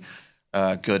really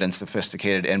good and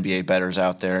sophisticated NBA bettors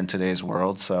out there in today's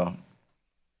world. So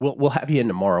we'll have you in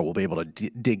tomorrow. We'll be able to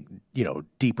dig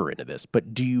deeper into this.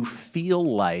 But do you feel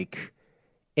like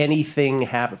anything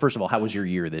happened? First of all, how was your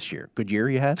year this year? Good year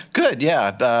you had? Good,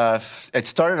 yeah. It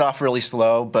started off really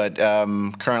slow, but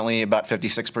currently about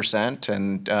 56%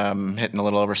 and hitting a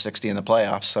little over 60 in the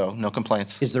playoffs, so no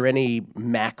complaints. Is there any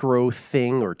macro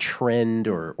thing or trend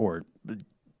or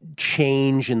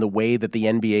change in the way that the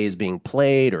NBA is being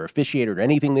played or officiated or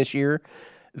anything this year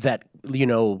that,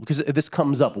 because this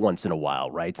comes up once in a while,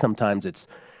 right? Sometimes it's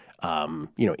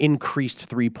increased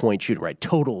three-point shooting, right?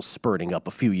 Totals spurting up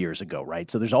a few years ago, right?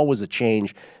 So there's always a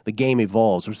change. The game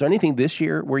evolves. Was there anything this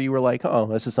year where you were like, oh,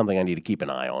 this is something I need to keep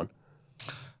an eye on?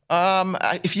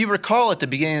 If you recall, at the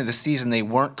beginning of the season, they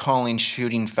weren't calling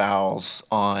shooting fouls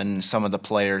on some of the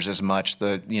players as much.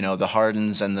 The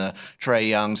Hardens and the Trae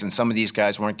Youngs and some of these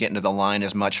guys weren't getting to the line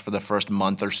as much for the first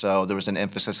month or so. There was an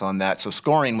emphasis on that. So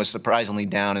scoring was surprisingly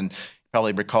down, and you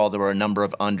probably recall there were a number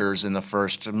of unders in the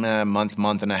first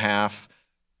month and a half.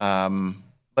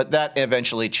 But that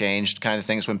eventually changed. Kind of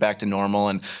things went back to normal,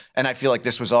 and I feel like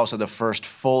this was also the first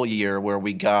full year where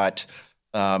we got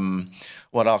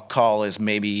what I'll call is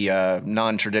maybe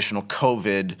non-traditional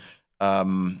COVID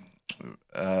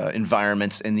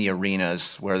environments in the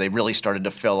arenas where they really started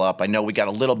to fill up. I know we got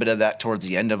a little bit of that towards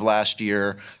the end of last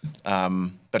year,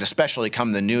 but especially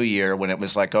come the new year when it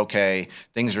was like, okay,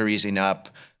 things are easing up,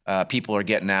 people are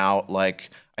getting out. Like,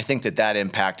 I think that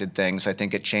impacted things. I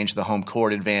think it changed the home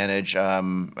court advantage,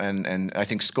 and I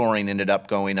think scoring ended up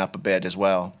going up a bit as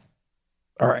well.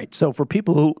 All right. So for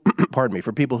people who,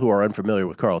 for people who are unfamiliar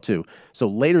with Carl too, so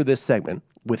later this segment,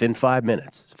 within 6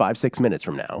 minutes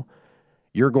from now,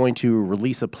 you're going to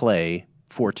release a play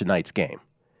for tonight's game.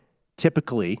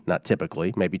 Not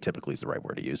typically, maybe typically is the right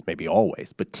word to use, maybe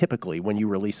always, but typically when you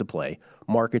release a play,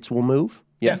 markets will move?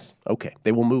 Yes. Okay.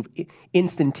 They will move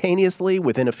instantaneously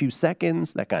within a few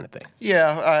seconds, that kind of thing.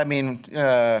 Yeah, I mean,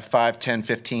 5, 10,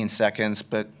 15 seconds,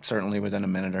 but certainly within a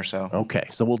minute or so. Okay.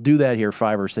 So we'll do that here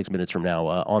 5 or 6 minutes from now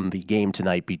on the game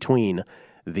tonight between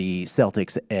the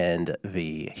Celtics and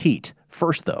the Heat.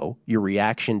 First, though, your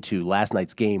reaction to last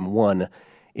night's game 1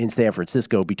 in San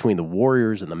Francisco between the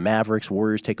Warriors and the Mavericks.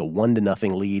 Warriors take a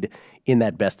 1-0 lead in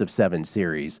that best-of-7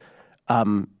 series.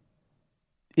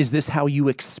 Is this how you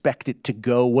expect it to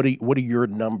go? What do your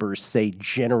numbers say,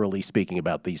 generally speaking,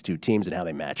 about these two teams and how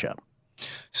they match up?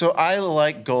 So I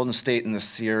like Golden State in the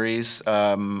series.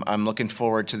 I'm looking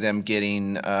forward to them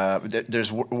getting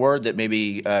there's word that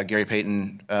maybe Gary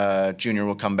Payton Jr.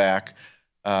 will come back.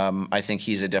 I think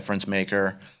he's a difference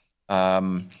maker.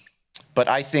 But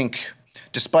I think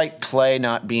despite Klay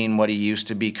not being what he used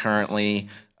to be currently,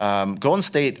 Golden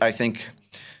State, I think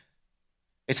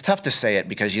it's tough to say it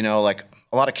because, like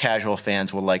a lot of casual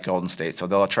fans will like Golden State, so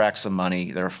they'll attract some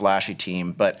money. They're a flashy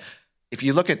team. But if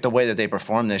you look at the way that they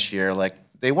performed this year, like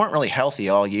they weren't really healthy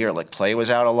all year. Like Klay was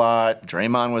out a lot.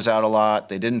 Draymond was out a lot.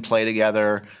 They didn't play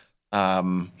together.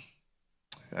 Jordan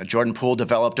Poole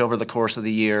developed over the course of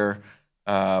the year.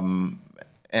 And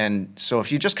so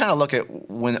if you just kind of look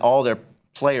at when all their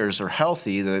players are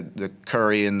healthy, the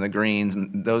Curry and the Greens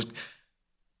and those,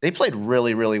 they played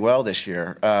really, really well this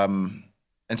year.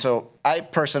 And so I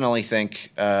personally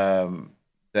think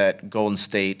that Golden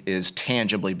State is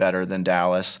tangibly better than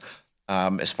Dallas.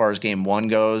 As far as game 1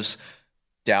 goes,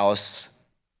 Dallas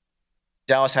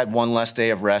had one less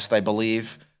day of rest, I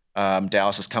believe.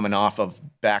 Dallas is coming off of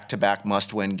back-to-back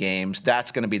must-win games.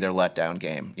 That's going to be their letdown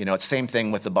game. It's the same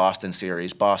thing with the Boston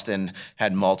series. Boston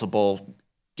had multiple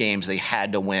games they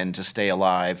had to win to stay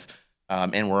alive,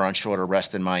 and were on shorter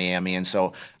rest in Miami. And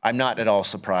so I'm not at all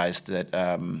surprised that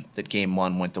that game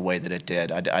 1 went the way that it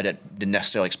did. I didn't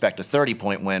necessarily expect a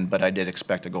 30-point win, but I did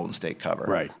expect a Golden State cover.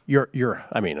 Right.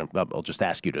 I'll just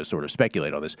ask you to sort of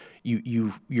speculate on this.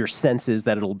 Your sense is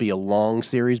that it'll be a long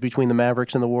series between the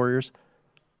Mavericks and the Warriors?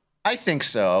 I think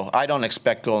so. I don't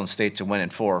expect Golden State to win in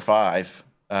 4 or 5.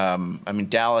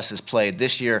 Dallas has played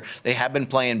this year. They have been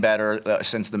playing better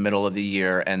since the middle of the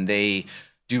year, and they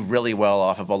do really well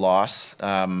off of a loss.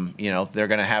 They're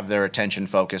going to have their attention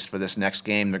focused for this next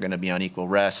game. They're going to be on equal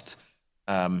rest.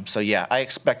 I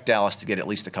expect Dallas to get at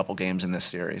least a couple games in this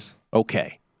series.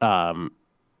 Okay.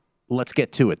 Let's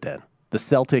get to it then. The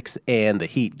Celtics and the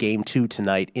Heat, game 2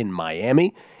 tonight in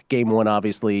Miami. Game 1,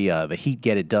 obviously, the Heat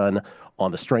get it done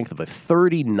on the strength of a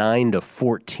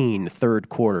 39-14 third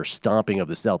quarter stomping of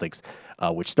the Celtics,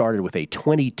 which started with a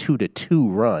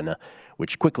 22-2 run,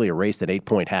 which quickly erased an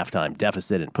 8-point halftime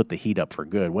deficit and put the Heat up for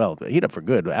good. Well, the Heat up for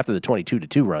good. After the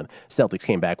 22-2 run, Celtics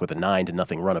came back with a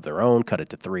 9-0 run of their own, cut it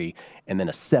to 3, and then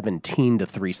a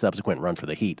 17-3 subsequent run for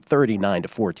the Heat,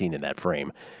 39-14 in that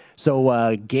frame.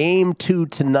 So game 2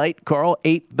 tonight, Carl,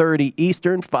 8:30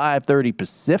 Eastern, 5:30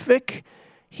 Pacific.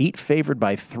 Heat favored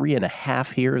by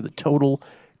 3.5 here. The total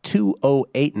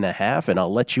 208.5. And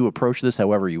I'll let you approach this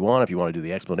however you want. If you want to do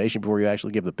the explanation before you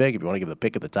actually give the pick, if you want to give the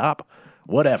pick at the top,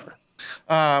 whatever.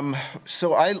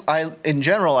 So I in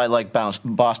general, I like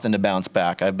Boston to bounce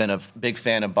back. I've been a big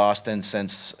fan of Boston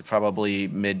since probably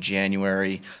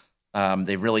mid-January.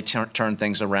 They've really turned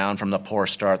things around from the poor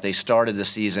start. They started the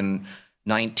season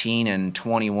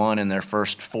 19-21 in their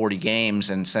first 40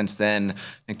 games, and since then, I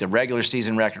think the regular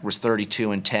season record was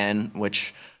 32-10,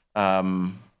 which I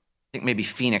think maybe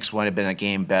Phoenix would have been a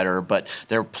game better, but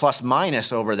their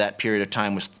plus-minus over that period of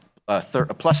time was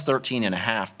plus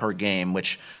 13.5 per game,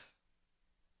 which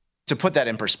to put that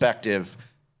in perspective,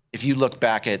 if you look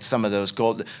back at some of those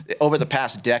over the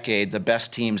past decade, the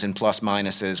best teams in plus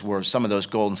minuses were some of those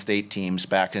Golden State teams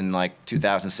back in like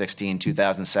 2016,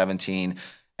 2017.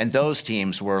 And those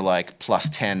teams were like plus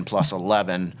 10, plus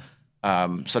 11.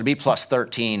 So to be plus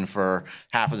 13 for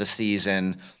half of the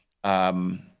season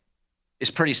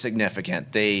is pretty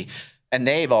significant.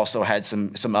 They've also had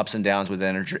some ups and downs with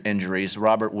injuries.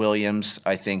 Robert Williams,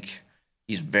 I think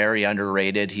he's very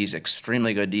underrated. He's an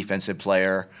extremely good defensive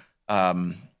player.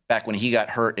 Back when he got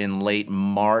hurt in late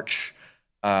March,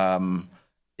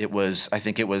 it was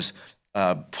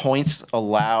points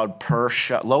allowed per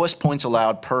shot, lowest points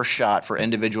allowed per shot for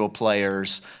individual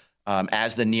players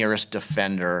as the nearest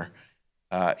defender.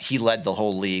 He led the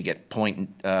whole league at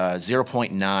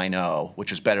 0.90,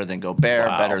 which is better than Gobert,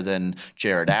 better than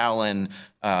Jared Allen.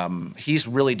 He's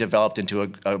really developed into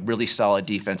a really solid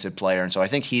defensive player, and so I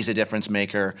think he's a difference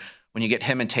maker. When you get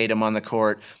him and Tatum on the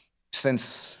court,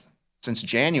 since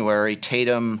January,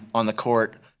 Tatum on the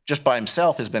court just by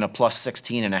himself has been a plus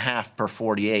 16.5 per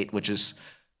 48, which is,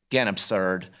 again,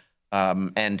 absurd.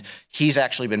 And he's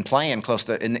actually been playing close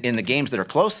to, in the games that are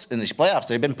close in these playoffs,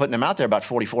 they've been putting him out there about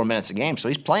 44 minutes a game. So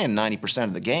he's playing 90%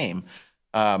 of the game.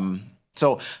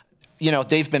 So,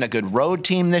 they've been a good road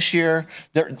team this year.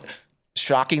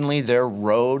 Shockingly, their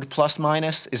road plus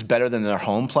minus is better than their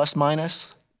home plus minus,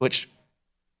 which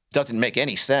doesn't make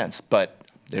any sense, but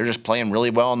they're just playing really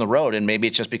well on the road. And maybe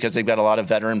it's just because they've got a lot of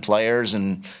veteran players,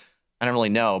 and I don't really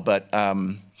know. But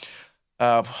one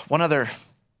other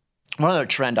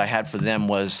trend I had for them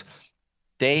was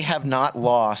they have not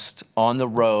lost on the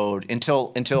road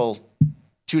until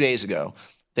 2 days ago.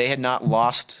 They had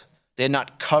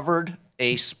not covered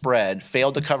a spread,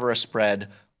 failed to cover a spread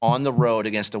on the road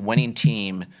against a winning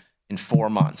team in 4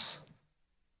 months.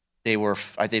 They'd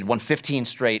won 15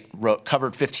 straight,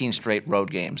 covered 15 straight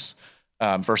road games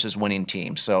versus winning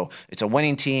teams. So it's a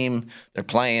winning team. They're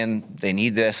playing. They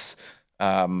need this.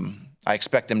 I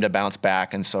expect them to bounce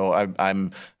back, and so I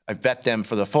bet them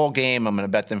for the full game. I'm going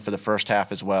to bet them for the first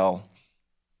half as well.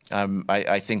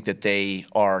 I think that they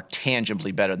are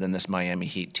tangibly better than this Miami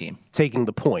Heat team. Taking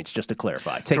the points, just to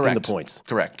clarify. Taking the points.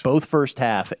 Correct. Both first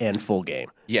half and full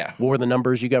game. Yeah. What were the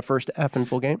numbers you got first half and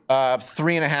full game?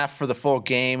 3.5 for the full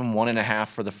game, 1.5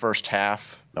 for the first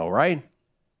half. All right.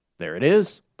 There it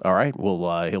is. All right.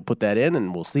 He'll put that in,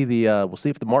 and we'll see we'll see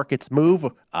if the markets move.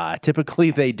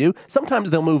 Typically they do. Sometimes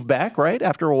they'll move back, right,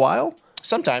 after a while.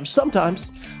 Sometimes.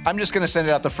 I'm just going to send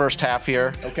it out the first half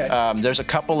here. Okay. There's a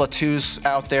couple of 2s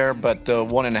out there, but the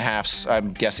 1.5s,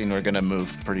 I'm guessing, are going to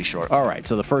move pretty short. All right.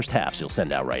 So the first halves you'll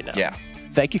send out right now. Yeah.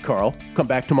 Thank you, Carl. Come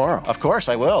back tomorrow. Of course,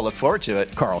 I will. Look forward to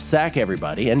it. Carl Sack,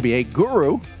 everybody. NBA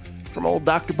guru from old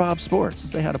Dr. Bob Sports.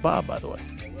 Say hi to Bob, by the way.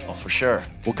 Oh, for sure.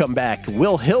 We'll come back.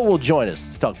 Will Hill will join us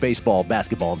to talk baseball,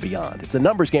 basketball, and beyond. It's a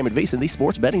numbers game at VSiN, the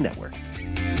Sports Betting Network.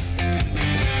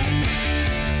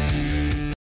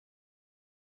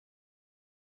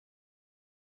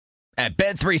 At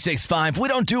Bet365, we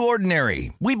don't do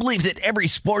ordinary. We believe that every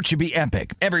sport should be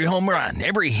epic. Every home run,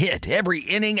 every hit, every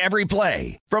inning, every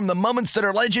play. From the moments that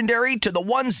are legendary to the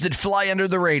ones that fly under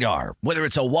the radar. Whether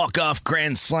it's a walk-off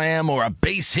grand slam or a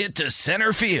base hit to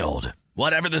center field.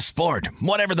 Whatever the sport,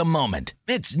 whatever the moment.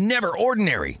 It's never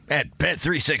ordinary at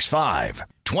Bet365.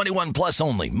 21 plus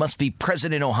only. Must be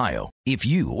present in Ohio. If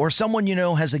you or someone you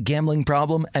know has a gambling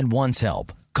problem and wants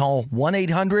help, call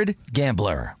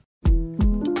 1-800-GAMBLER.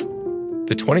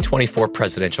 The 2024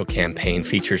 presidential campaign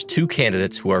features 2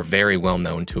 candidates who are very well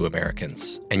known to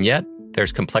Americans. And yet,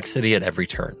 there's complexity at every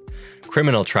turn.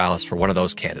 Criminal trials for one of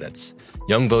those candidates.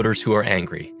 Young voters who are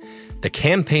angry. The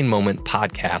Campaign Moment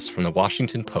podcast from the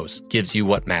Washington Post gives you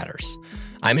what matters.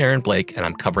 I'm Aaron Blake, and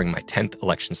I'm covering my 10th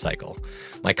election cycle.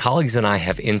 My colleagues and I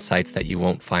have insights that you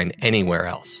won't find anywhere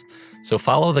else. So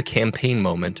follow The Campaign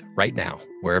Moment right now,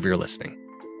 wherever you're listening.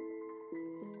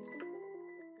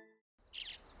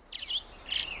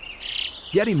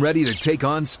 Getting ready to take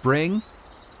on spring?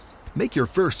 Make your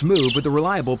first move with the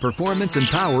reliable performance and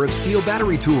power of Steel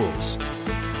battery tools.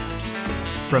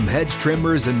 From hedge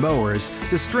trimmers and mowers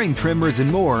to string trimmers and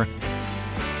more,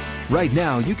 right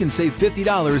now you can save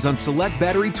 $50 on select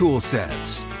battery tool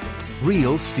sets.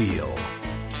 Real Steel.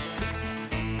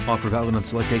 Offer valid on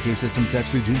select AK system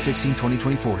sets through June 16,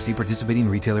 2024. See participating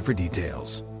retailer for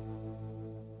details.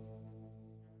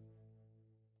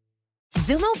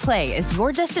 Zumo Play is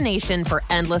your destination for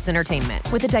endless entertainment.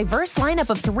 With a diverse lineup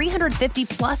of 350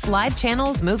 plus live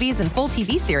channels, movies, and full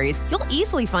TV series, you'll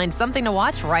easily find something to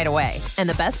watch right away. And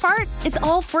the best part? It's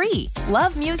all free.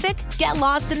 Love music? Get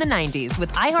lost in the 90s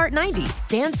with iHeart 90s,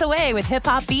 dance away with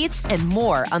hip-hop beats, and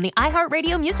more on the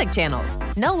iHeartRadio music channels.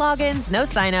 No logins, no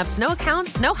signups, no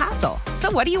accounts, no hassle.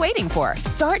 So what are you waiting for?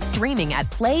 Start streaming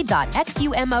at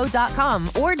play.xumo.com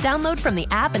or download from the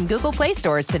app and Google Play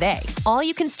stores today. All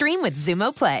you can stream with Zumo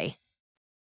Play.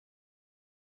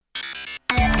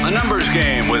 A numbers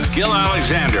game with Gil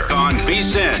Alexander on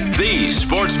VSiN, the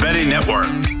sports betting network.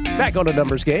 Back on a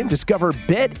numbers game. Discover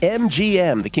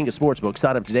BetMGM, the king of sportsbooks.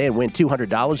 Sign up today and win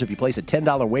 $200 if you place a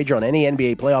 $10 wager on any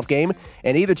NBA playoff game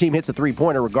and either team hits a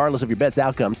three-pointer regardless of your bet's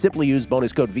outcome. Simply use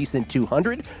bonus code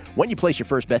VSiN200 when you place your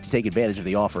first bet to take advantage of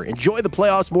the offer. Enjoy the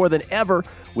playoffs more than ever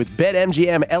with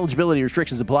BetMGM. Eligibility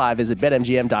restrictions apply. Visit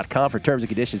BetMGM.com for terms and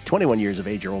conditions. 21 years of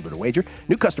age or older to wager.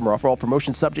 New customer offer. All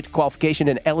promotions subject to qualification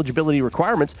and eligibility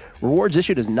requirements. Rewards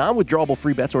issued as non-withdrawable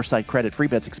free bets or site credit. Free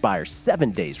bets expire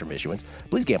 7 days from issuance.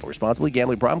 Please gamble responsibly.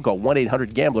 Gambling problem? Call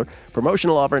 1-800-GAMBLER.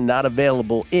 Promotional offer not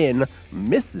available in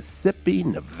Mississippi,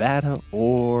 Nevada,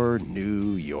 or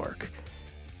New York.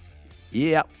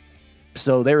 Yeah.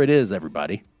 So there it is,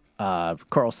 everybody.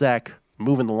 Carl Sack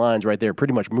moving the lines right there.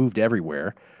 Pretty much moved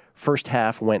everywhere. First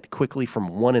half went quickly from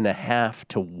 1.5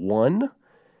 to 1.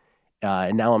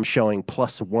 And now I'm showing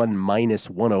 +1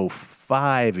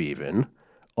 -105 even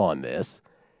on this.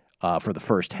 For the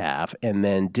first half, and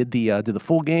then did the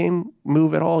full game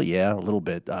move at all? Yeah, a little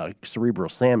bit. Cerebral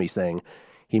Sammy saying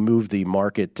he moved the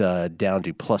market down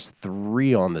to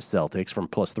 +3 on the Celtics from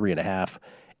 +3.5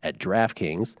 at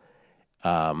DraftKings.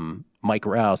 Mike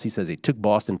Rouse, he says he took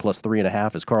Boston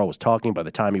 +3.5 as Carl was talking. By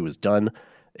the time he was done,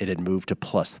 it had moved to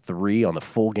 +3 on the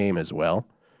full game as well.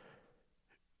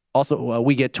 Also,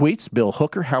 we get tweets. Bill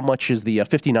Hooker, how much is the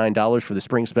 $59 for the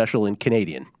spring special in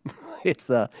Canadian? It's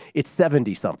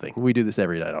 70-something. We do this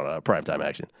every night on Primetime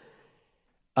Action.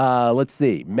 Let's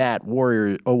see. Matt,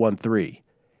 Warrior 013.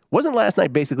 Wasn't last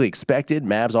night basically expected?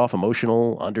 Mavs off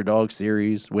emotional, underdog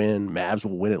series win. Mavs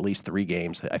will win at least 3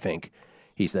 games, I think.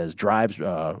 He says Drives,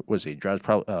 Drives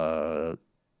probably, I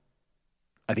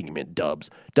think he meant Dubs.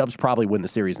 Dubs probably win the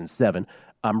series in 7.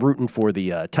 I'm rooting for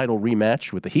the title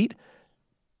rematch with the Heat.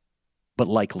 But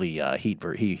likely Heat.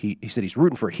 He said he's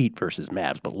rooting for Heat versus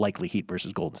Mavs, but likely Heat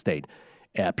versus Golden State.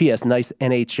 P.S. Nice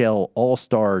NHL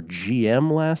All-Star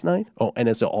GM last night. Oh,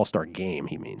 NHL All-Star game,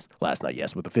 he means, last night.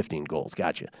 Yes, with the 15 goals.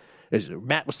 Gotcha.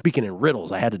 Matt was speaking in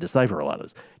riddles. I had to decipher a lot of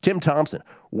this. Tim Thompson.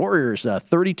 Warriors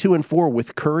 32-4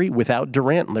 with Curry without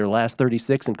Durant in their last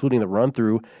 36, including the run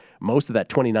through most of that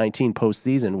 2019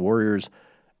 postseason. Warriors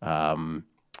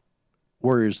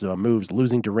moves,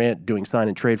 losing Durant, doing sign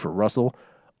and trade for Russell.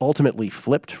 Ultimately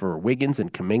flipped for Wiggins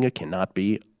and Kuminga cannot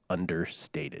be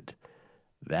understated.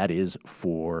 That is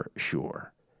for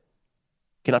sure.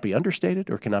 Cannot be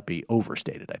understated or cannot be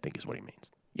overstated, I think is what he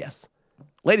means. Yes.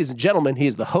 Ladies and gentlemen, he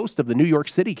is the host of the New York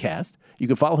City Cast. You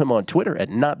can follow him on Twitter at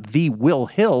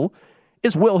 @NotTheWillHill.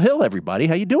 It's Will Hill, everybody.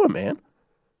 How you doing, man?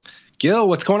 Gil,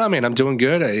 what's going on, man? I'm doing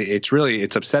good.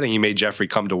 It's upsetting you made Jeffrey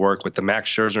come to work with the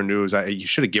Max Scherzer news. You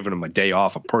should have given him a day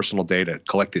off, a personal day to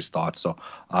collect his thoughts. So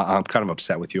I'm kind of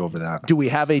upset with you over that. Do we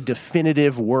have a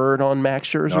definitive word on Max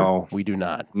Scherzer? No. We do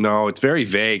not. No, it's very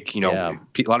vague. A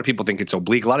lot of people think it's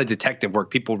oblique. A lot of detective work.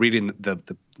 People reading the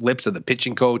lips of the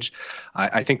pitching coach.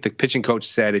 I think the pitching coach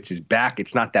said it's his back.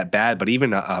 It's not that bad, but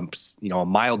even a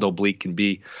mild oblique can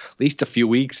be at least a few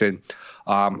weeks. And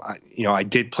I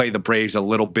did play the Braves a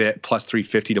little bit,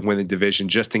 +350 to win the division,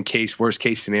 just in case, worst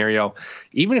case scenario.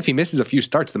 Even if he misses a few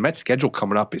starts, the Mets schedule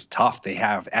coming up is tough. They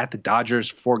have at the Dodgers,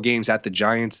 4 games at the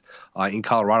Giants, in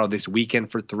Colorado this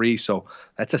weekend for 3. So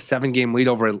that's a 7-game lead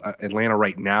over Atlanta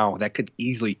right now. That could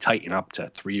easily tighten up to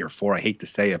 3 or 4. I hate to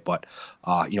say it, but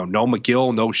no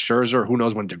McGill, no Scherzer. Who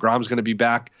knows when DeGrom's going to be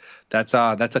back? That's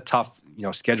a tough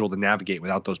schedule to navigate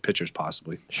without those pitchers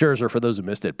possibly. Scherzer, for those who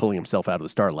missed it, pulling himself out of the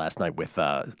start last night with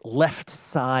left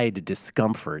side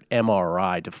discomfort,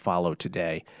 MRI to follow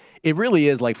today. It really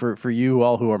is like for you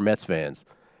all who are Mets fans,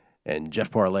 and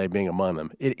Jeff Parlay being among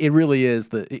them, it really is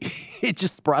it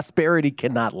just prosperity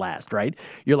cannot last, right?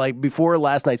 You're like, before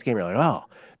last night's game, you're like, oh,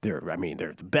 they're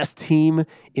the best team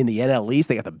in the NL East.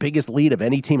 They got the biggest lead of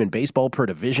any team in baseball per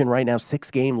division right now,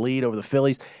 6-game lead over the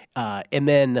Phillies. And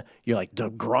then you're like,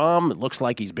 DeGrom, it looks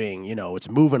like he's being, it's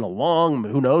moving along.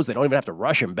 Who knows? They don't even have to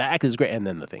rush him back. This is great. And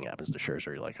then the thing happens to Scherzer.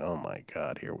 You're like, oh my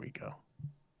God, here we go.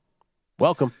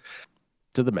 Welcome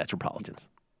to the Metropolitans.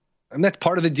 And that's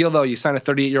part of the deal, though. You sign a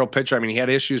 38-year-old pitcher. I mean, he had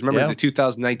issues. Remember the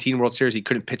 2019 World Series, he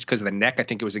couldn't pitch because of the neck. I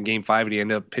think it was in Game 5, and he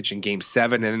ended up pitching Game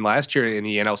 7. And then last year in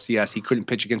the NLCS, he couldn't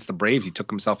pitch against the Braves. He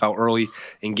took himself out early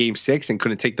in Game 6 and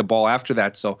couldn't take the ball after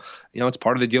that. So, it's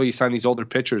part of the deal. You sign these older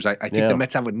pitchers. I think the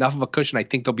Mets have enough of a cushion. I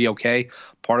think they'll be okay.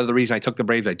 Part of the reason I took the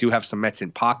Braves, I do have some Mets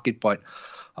in pocket, but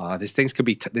this thing could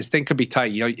be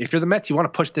tight. If you're the Mets, you want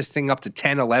to push this thing up to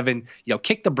 10, 11.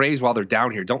 Kick the Braves while they're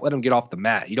down here. Don't let them get off the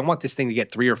mat. You don't want this thing to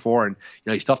get 3 or 4, and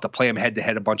you still have to play them head to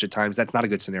head a bunch of times. That's not a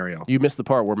good scenario. You missed the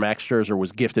part where Max Scherzer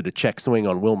was gifted a check swing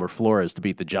on Wilmer Flores to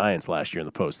beat the Giants last year in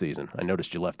the postseason. I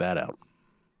noticed you left that out.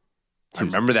 I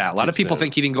remember that. A lot of people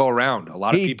think he didn't go around.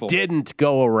 He didn't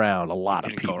go around. A lot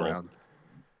of people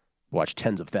watch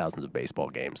tens of thousands of baseball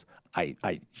games.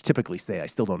 I typically say I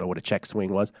still don't know what a check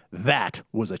swing was. That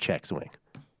was a check swing.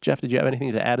 Jeff, did you have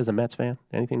anything to add as a Mets fan?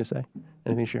 Anything to say?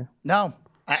 Anything to share? No.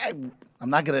 I'm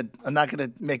not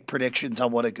gonna make predictions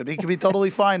on what it could be. He could be totally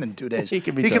fine in 2 days. He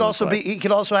could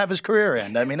also have his career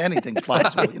end. I mean, anything's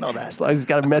possible. You know that. As long as he's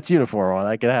got a Mets uniform on,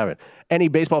 I could have it. Any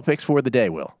baseball picks for the day,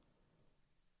 Will?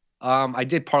 I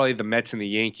did parlay the Mets and the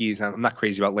Yankees. I'm not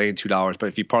crazy about laying $2, but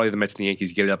if you parlay the Mets and the Yankees,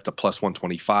 you get it up to plus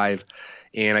 125.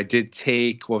 And I did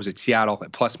take, Seattle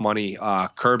at plus money.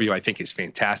 Kirby, who I think is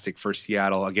fantastic for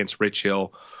Seattle against Rich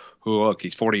Hill, who, look,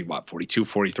 he's 42,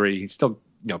 43. He's still,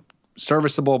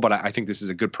 serviceable, but I think this is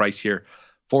a good price here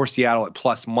for Seattle at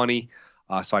plus money.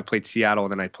 So I played Seattle,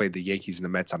 and then I played the Yankees and the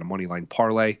Mets on a money line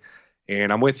parlay.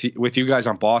 And I'm with you guys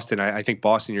on Boston. I think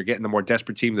Boston, you're getting the more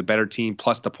desperate team, the better team,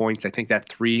 plus the points. I think that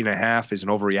 3.5 is an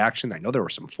overreaction. I know there were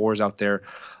some 4s out there.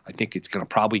 I think it's going to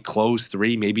probably close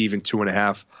 3, maybe even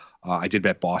 2.5. I did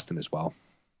bet Boston as well.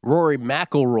 Rory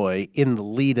McIlroy in the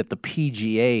lead at the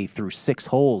PGA through 6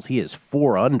 holes. He is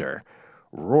 4 under.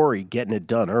 Rory getting it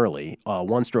done early.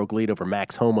 1-stroke lead over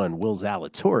Max Homa and Will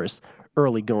Zalatoris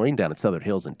early going down at Southern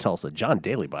Hills in Tulsa. John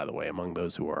Daly, by the way, among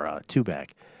those who are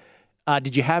 2-back.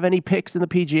 Did you have any picks in the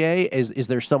PGA? Is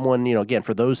there someone, again,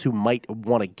 for those who might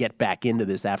want to get back into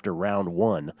this after round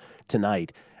 1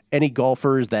 tonight, any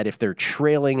golfers that if they're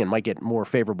trailing and might get more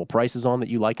favorable prices on that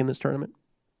you like in this tournament?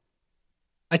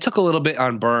 I took a little bit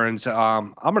on Burns.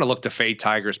 I'm going to look to fade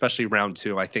Tiger, especially round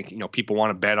 2. I think, people want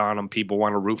to bet on him. People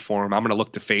want to root for him. I'm going to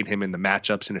look to fade him in the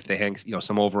matchups. And if they hang,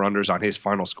 some over-unders on his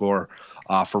final score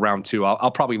for round 2,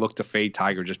 I'll probably look to fade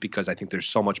Tiger just because I think there's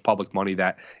so much public money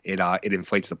that it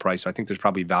inflates the price. So I think there's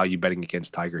probably value betting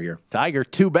against Tiger here. Tiger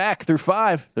 2-back through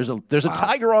 5. There's a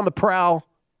Tiger on the prowl.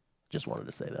 Just wanted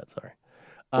to say that. Sorry.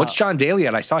 What's John Daly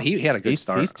at? I saw he had a good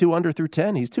start. He's 2 under through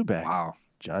 10. He's 2-back. Wow.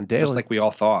 John Daly. Just like we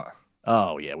all thought.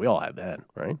 Oh, yeah, we all have that,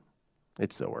 right?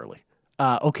 It's so early.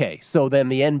 Okay, so then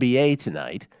the NBA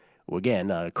tonight. Well,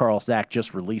 again, Carl Sack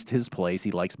just released his plays.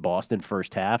 He likes Boston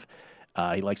first half.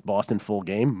 He likes Boston full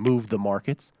game. Move the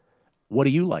markets. What do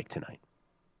you like tonight?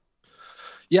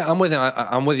 Yeah, I'm with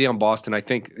you on Boston. I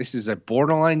think this is a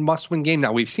borderline must-win game.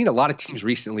 Now, we've seen a lot of teams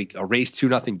recently erase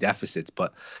 2-0 deficits,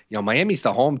 but Miami's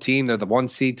the home team. They're the 1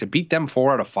 seed. To beat them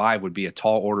 4 out of 5 would be a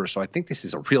tall order. So I think this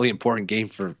is a really important game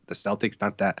for the Celtics.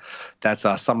 Not that that's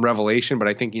some revelation, but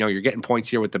I think you're getting points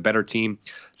here with the better team.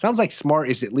 Sounds like Smart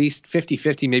is at least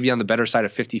 50-50, maybe on the better side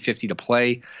of 50-50 to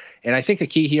play. And I think the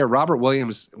key here, Robert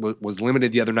Williams was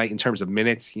limited the other night in terms of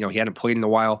minutes. He hadn't played in a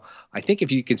while. I think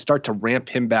if you can start to ramp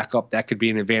him back up, that could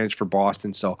be an advantage for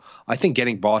Boston. So I think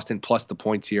getting Boston plus the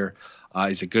points here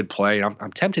is a good play.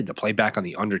 I'm tempted to play back on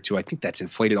the under 2. I think that's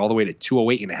inflated all the way to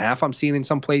 208.5. I'm seeing in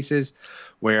some places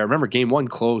where, remember, game 1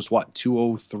 closed,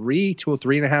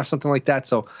 203.5, something like that.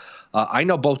 So I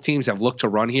know both teams have looked to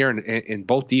run here, and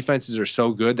both defenses are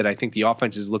so good that I think the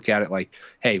offenses look at it like,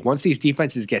 hey, once these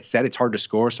defenses get set, it's hard to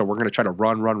score, so we're going to try to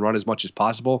run as much as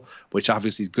possible, which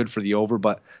obviously is good for the over.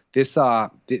 But this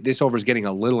over is getting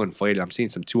a little inflated. I'm seeing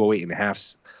some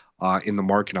 208.5s in the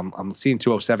market. I'm seeing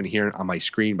 207 here on my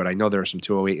screen, but I know there are some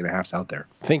 208.5s out there.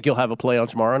 Think you'll have a play on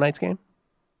tomorrow night's game?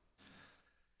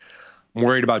 I'm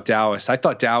worried about Dallas. I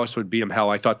thought Dallas would beat them. Hell,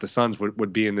 I thought the Suns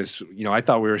would be in this. I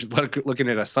thought we were looking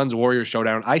at a Suns-Warriors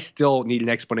showdown. I still need an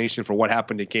explanation for what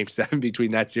happened in Game 7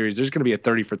 between that series. There's going to be a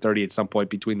 30-for-30 at some point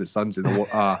between the Suns and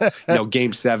the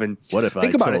Game 7. What if Think I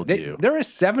about told it. you? They're a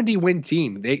 70-win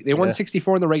team. They won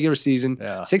 64 in the regular season,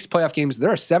 6 playoff games.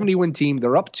 They're a 70-win team.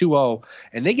 They're up 2-0,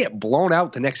 and they get blown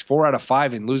out the next 4 out of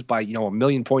 5 and lose by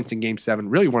 1,000,000 points in Game 7.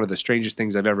 Really one of the strangest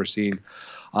things I've ever seen.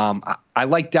 I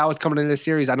like Dallas coming into this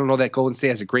series. I don't know that Golden State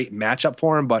has a great matchup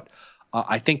for him, but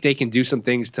I think they can do some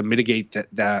things to mitigate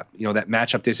that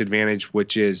matchup disadvantage,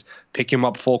 which is pick him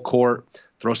up full court,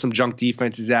 throw some junk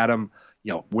defenses at him,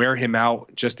 wear him out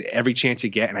just every chance you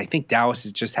get. And I think Dallas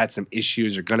has just had some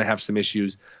issues or going to have some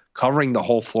issues covering the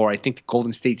whole floor. I think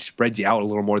Golden State spreads you out a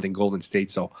little more than Golden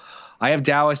State. So I have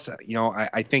Dallas.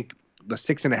 I think the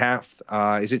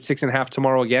 6.5. Is it 6.5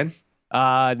 tomorrow again?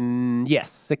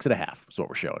 Yes, 6.5 is what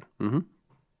we're showing. Mm-hmm.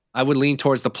 I would lean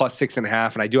towards the plus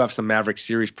 6.5, and I do have some Maverick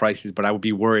series prices, but I would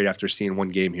be worried after seeing one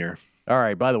game here. All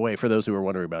right. By the way, for those who are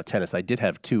wondering about tennis, I did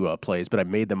have 2 plays, but I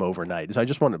made them overnight. So I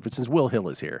just wanted, since Will Hill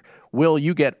is here, Will,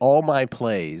 you get all my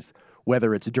plays,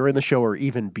 whether it's during the show or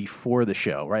even before the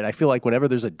show, right? I feel like whenever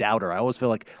there's a doubter, I always feel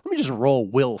like, let me just roll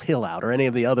Will Hill out or any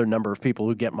of the other number of people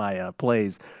who get my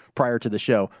plays prior to the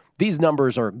show. These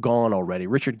numbers are gone already.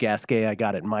 Richard Gasquet, I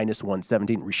got at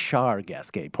 -117. Richard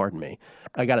Gasquet, pardon me.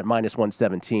 I got at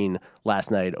 -117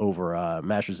 last night over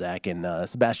Mashuzak, and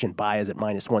Sebastian Baez at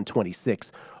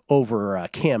 -126 over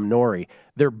Cam Norrie.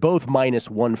 They're both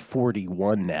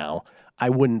 -141 now. I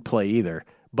wouldn't play either.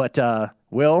 But,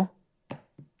 Will,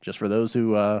 just for those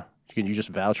who... can you just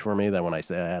vouch for me that when I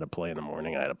say I had a play in the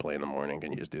morning, I had a play in the morning?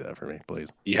 Can you just do that for me, please?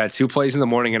 You had 2 plays in the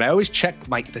morning, and I always check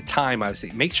the time. I would say,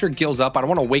 make sure Gil's up. I don't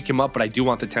want to wake him up, but I do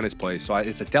want the tennis plays. So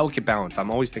it's a delicate balance. I'm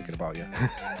always thinking about you.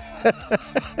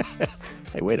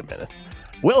 Hey, wait a minute.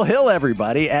 Will Hill,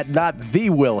 everybody, at Not The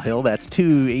Will Hill. That's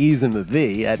 2 E's in the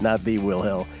 "the" at Not The Will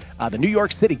Hill. The New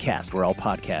York City cast, where all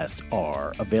podcasts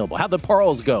are available. How'd the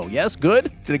Parles go? Yes,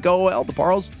 good? Did it go well, the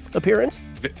Parles appearance?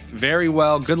 Very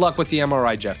well. Good luck with the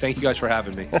MRI, Jeff. Thank you guys for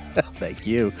having me. Thank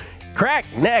you. Crack,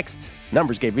 next.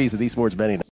 Numbers Game Visa, the Sports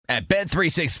Betting. At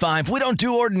Bet365, we don't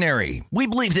do ordinary. We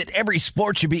believe that every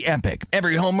sport should be epic.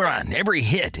 Every home run, every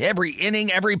hit, every inning,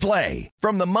 every play.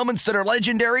 From the moments that are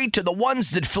legendary to the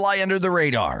ones that fly under the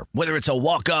radar. Whether it's a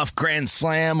walk-off grand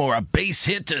slam or a base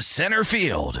hit to center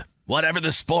field. Whatever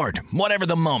the sport, whatever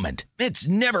the moment, it's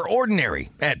never ordinary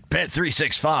at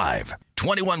Bet365.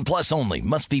 21 plus only.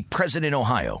 Must be present in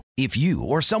Ohio. If you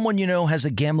or someone you know has a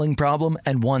gambling problem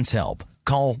and wants help,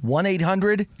 call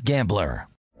 1-800-GAMBLER.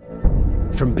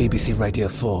 From BBC Radio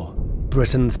 4,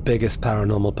 Britain's biggest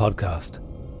paranormal podcast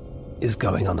is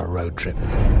going on a road trip.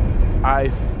 I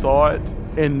thought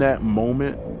in that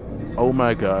moment, oh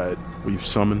my God, we've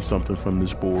summoned something from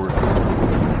this board.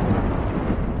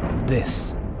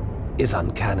 This is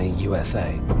Uncanny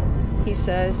USA. He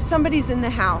says, somebody's in the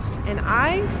house, and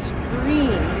I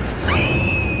screamed.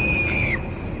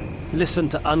 Listen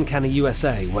to Uncanny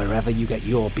USA wherever you get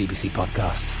your BBC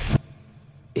podcasts,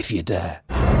 if you dare.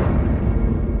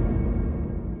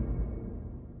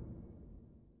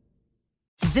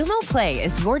 Xumo Play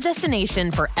is your destination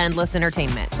for endless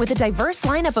entertainment. With a diverse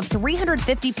lineup of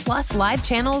 350-plus live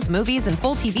channels, movies, and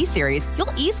full TV series,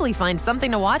 you'll easily find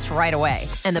something to watch right away.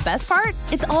 And the best part?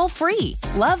 It's all free.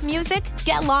 Love music?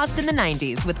 Get lost in the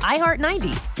 90s with iHeart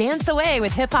 90s, dance away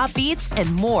with hip-hop beats,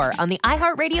 and more on the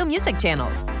iHeartRadio music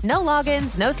channels. No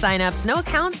logins, no signups, no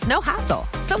accounts, no hassle.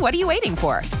 So what are you waiting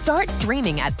for? Start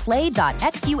streaming at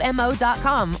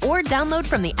play.xumo.com or download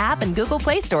from the app and Google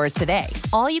Play stores today.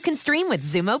 All you can stream with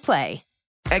Xumo Play.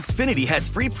 Xfinity has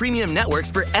free premium networks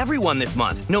for everyone this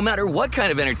month, no matter what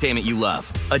kind of entertainment you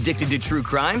love. Addicted to true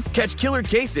crime? Catch killer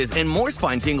cases and more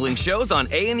spine-tingling shows on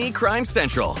A&E Crime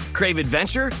Central. Crave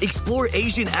adventure? Explore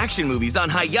Asian action movies on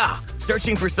Hi-Ya.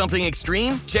 Searching for something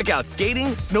extreme? Check out skating,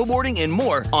 snowboarding, and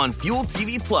more on Fuel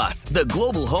TV Plus, the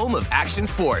global home of action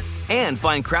sports. And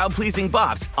find crowd-pleasing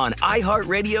bops on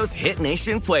iHeartRadio's Hit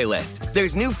Nation playlist.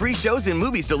 There's new free shows and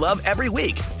movies to love every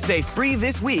week. Say free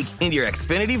this week in your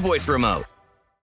Xfinity voice remote.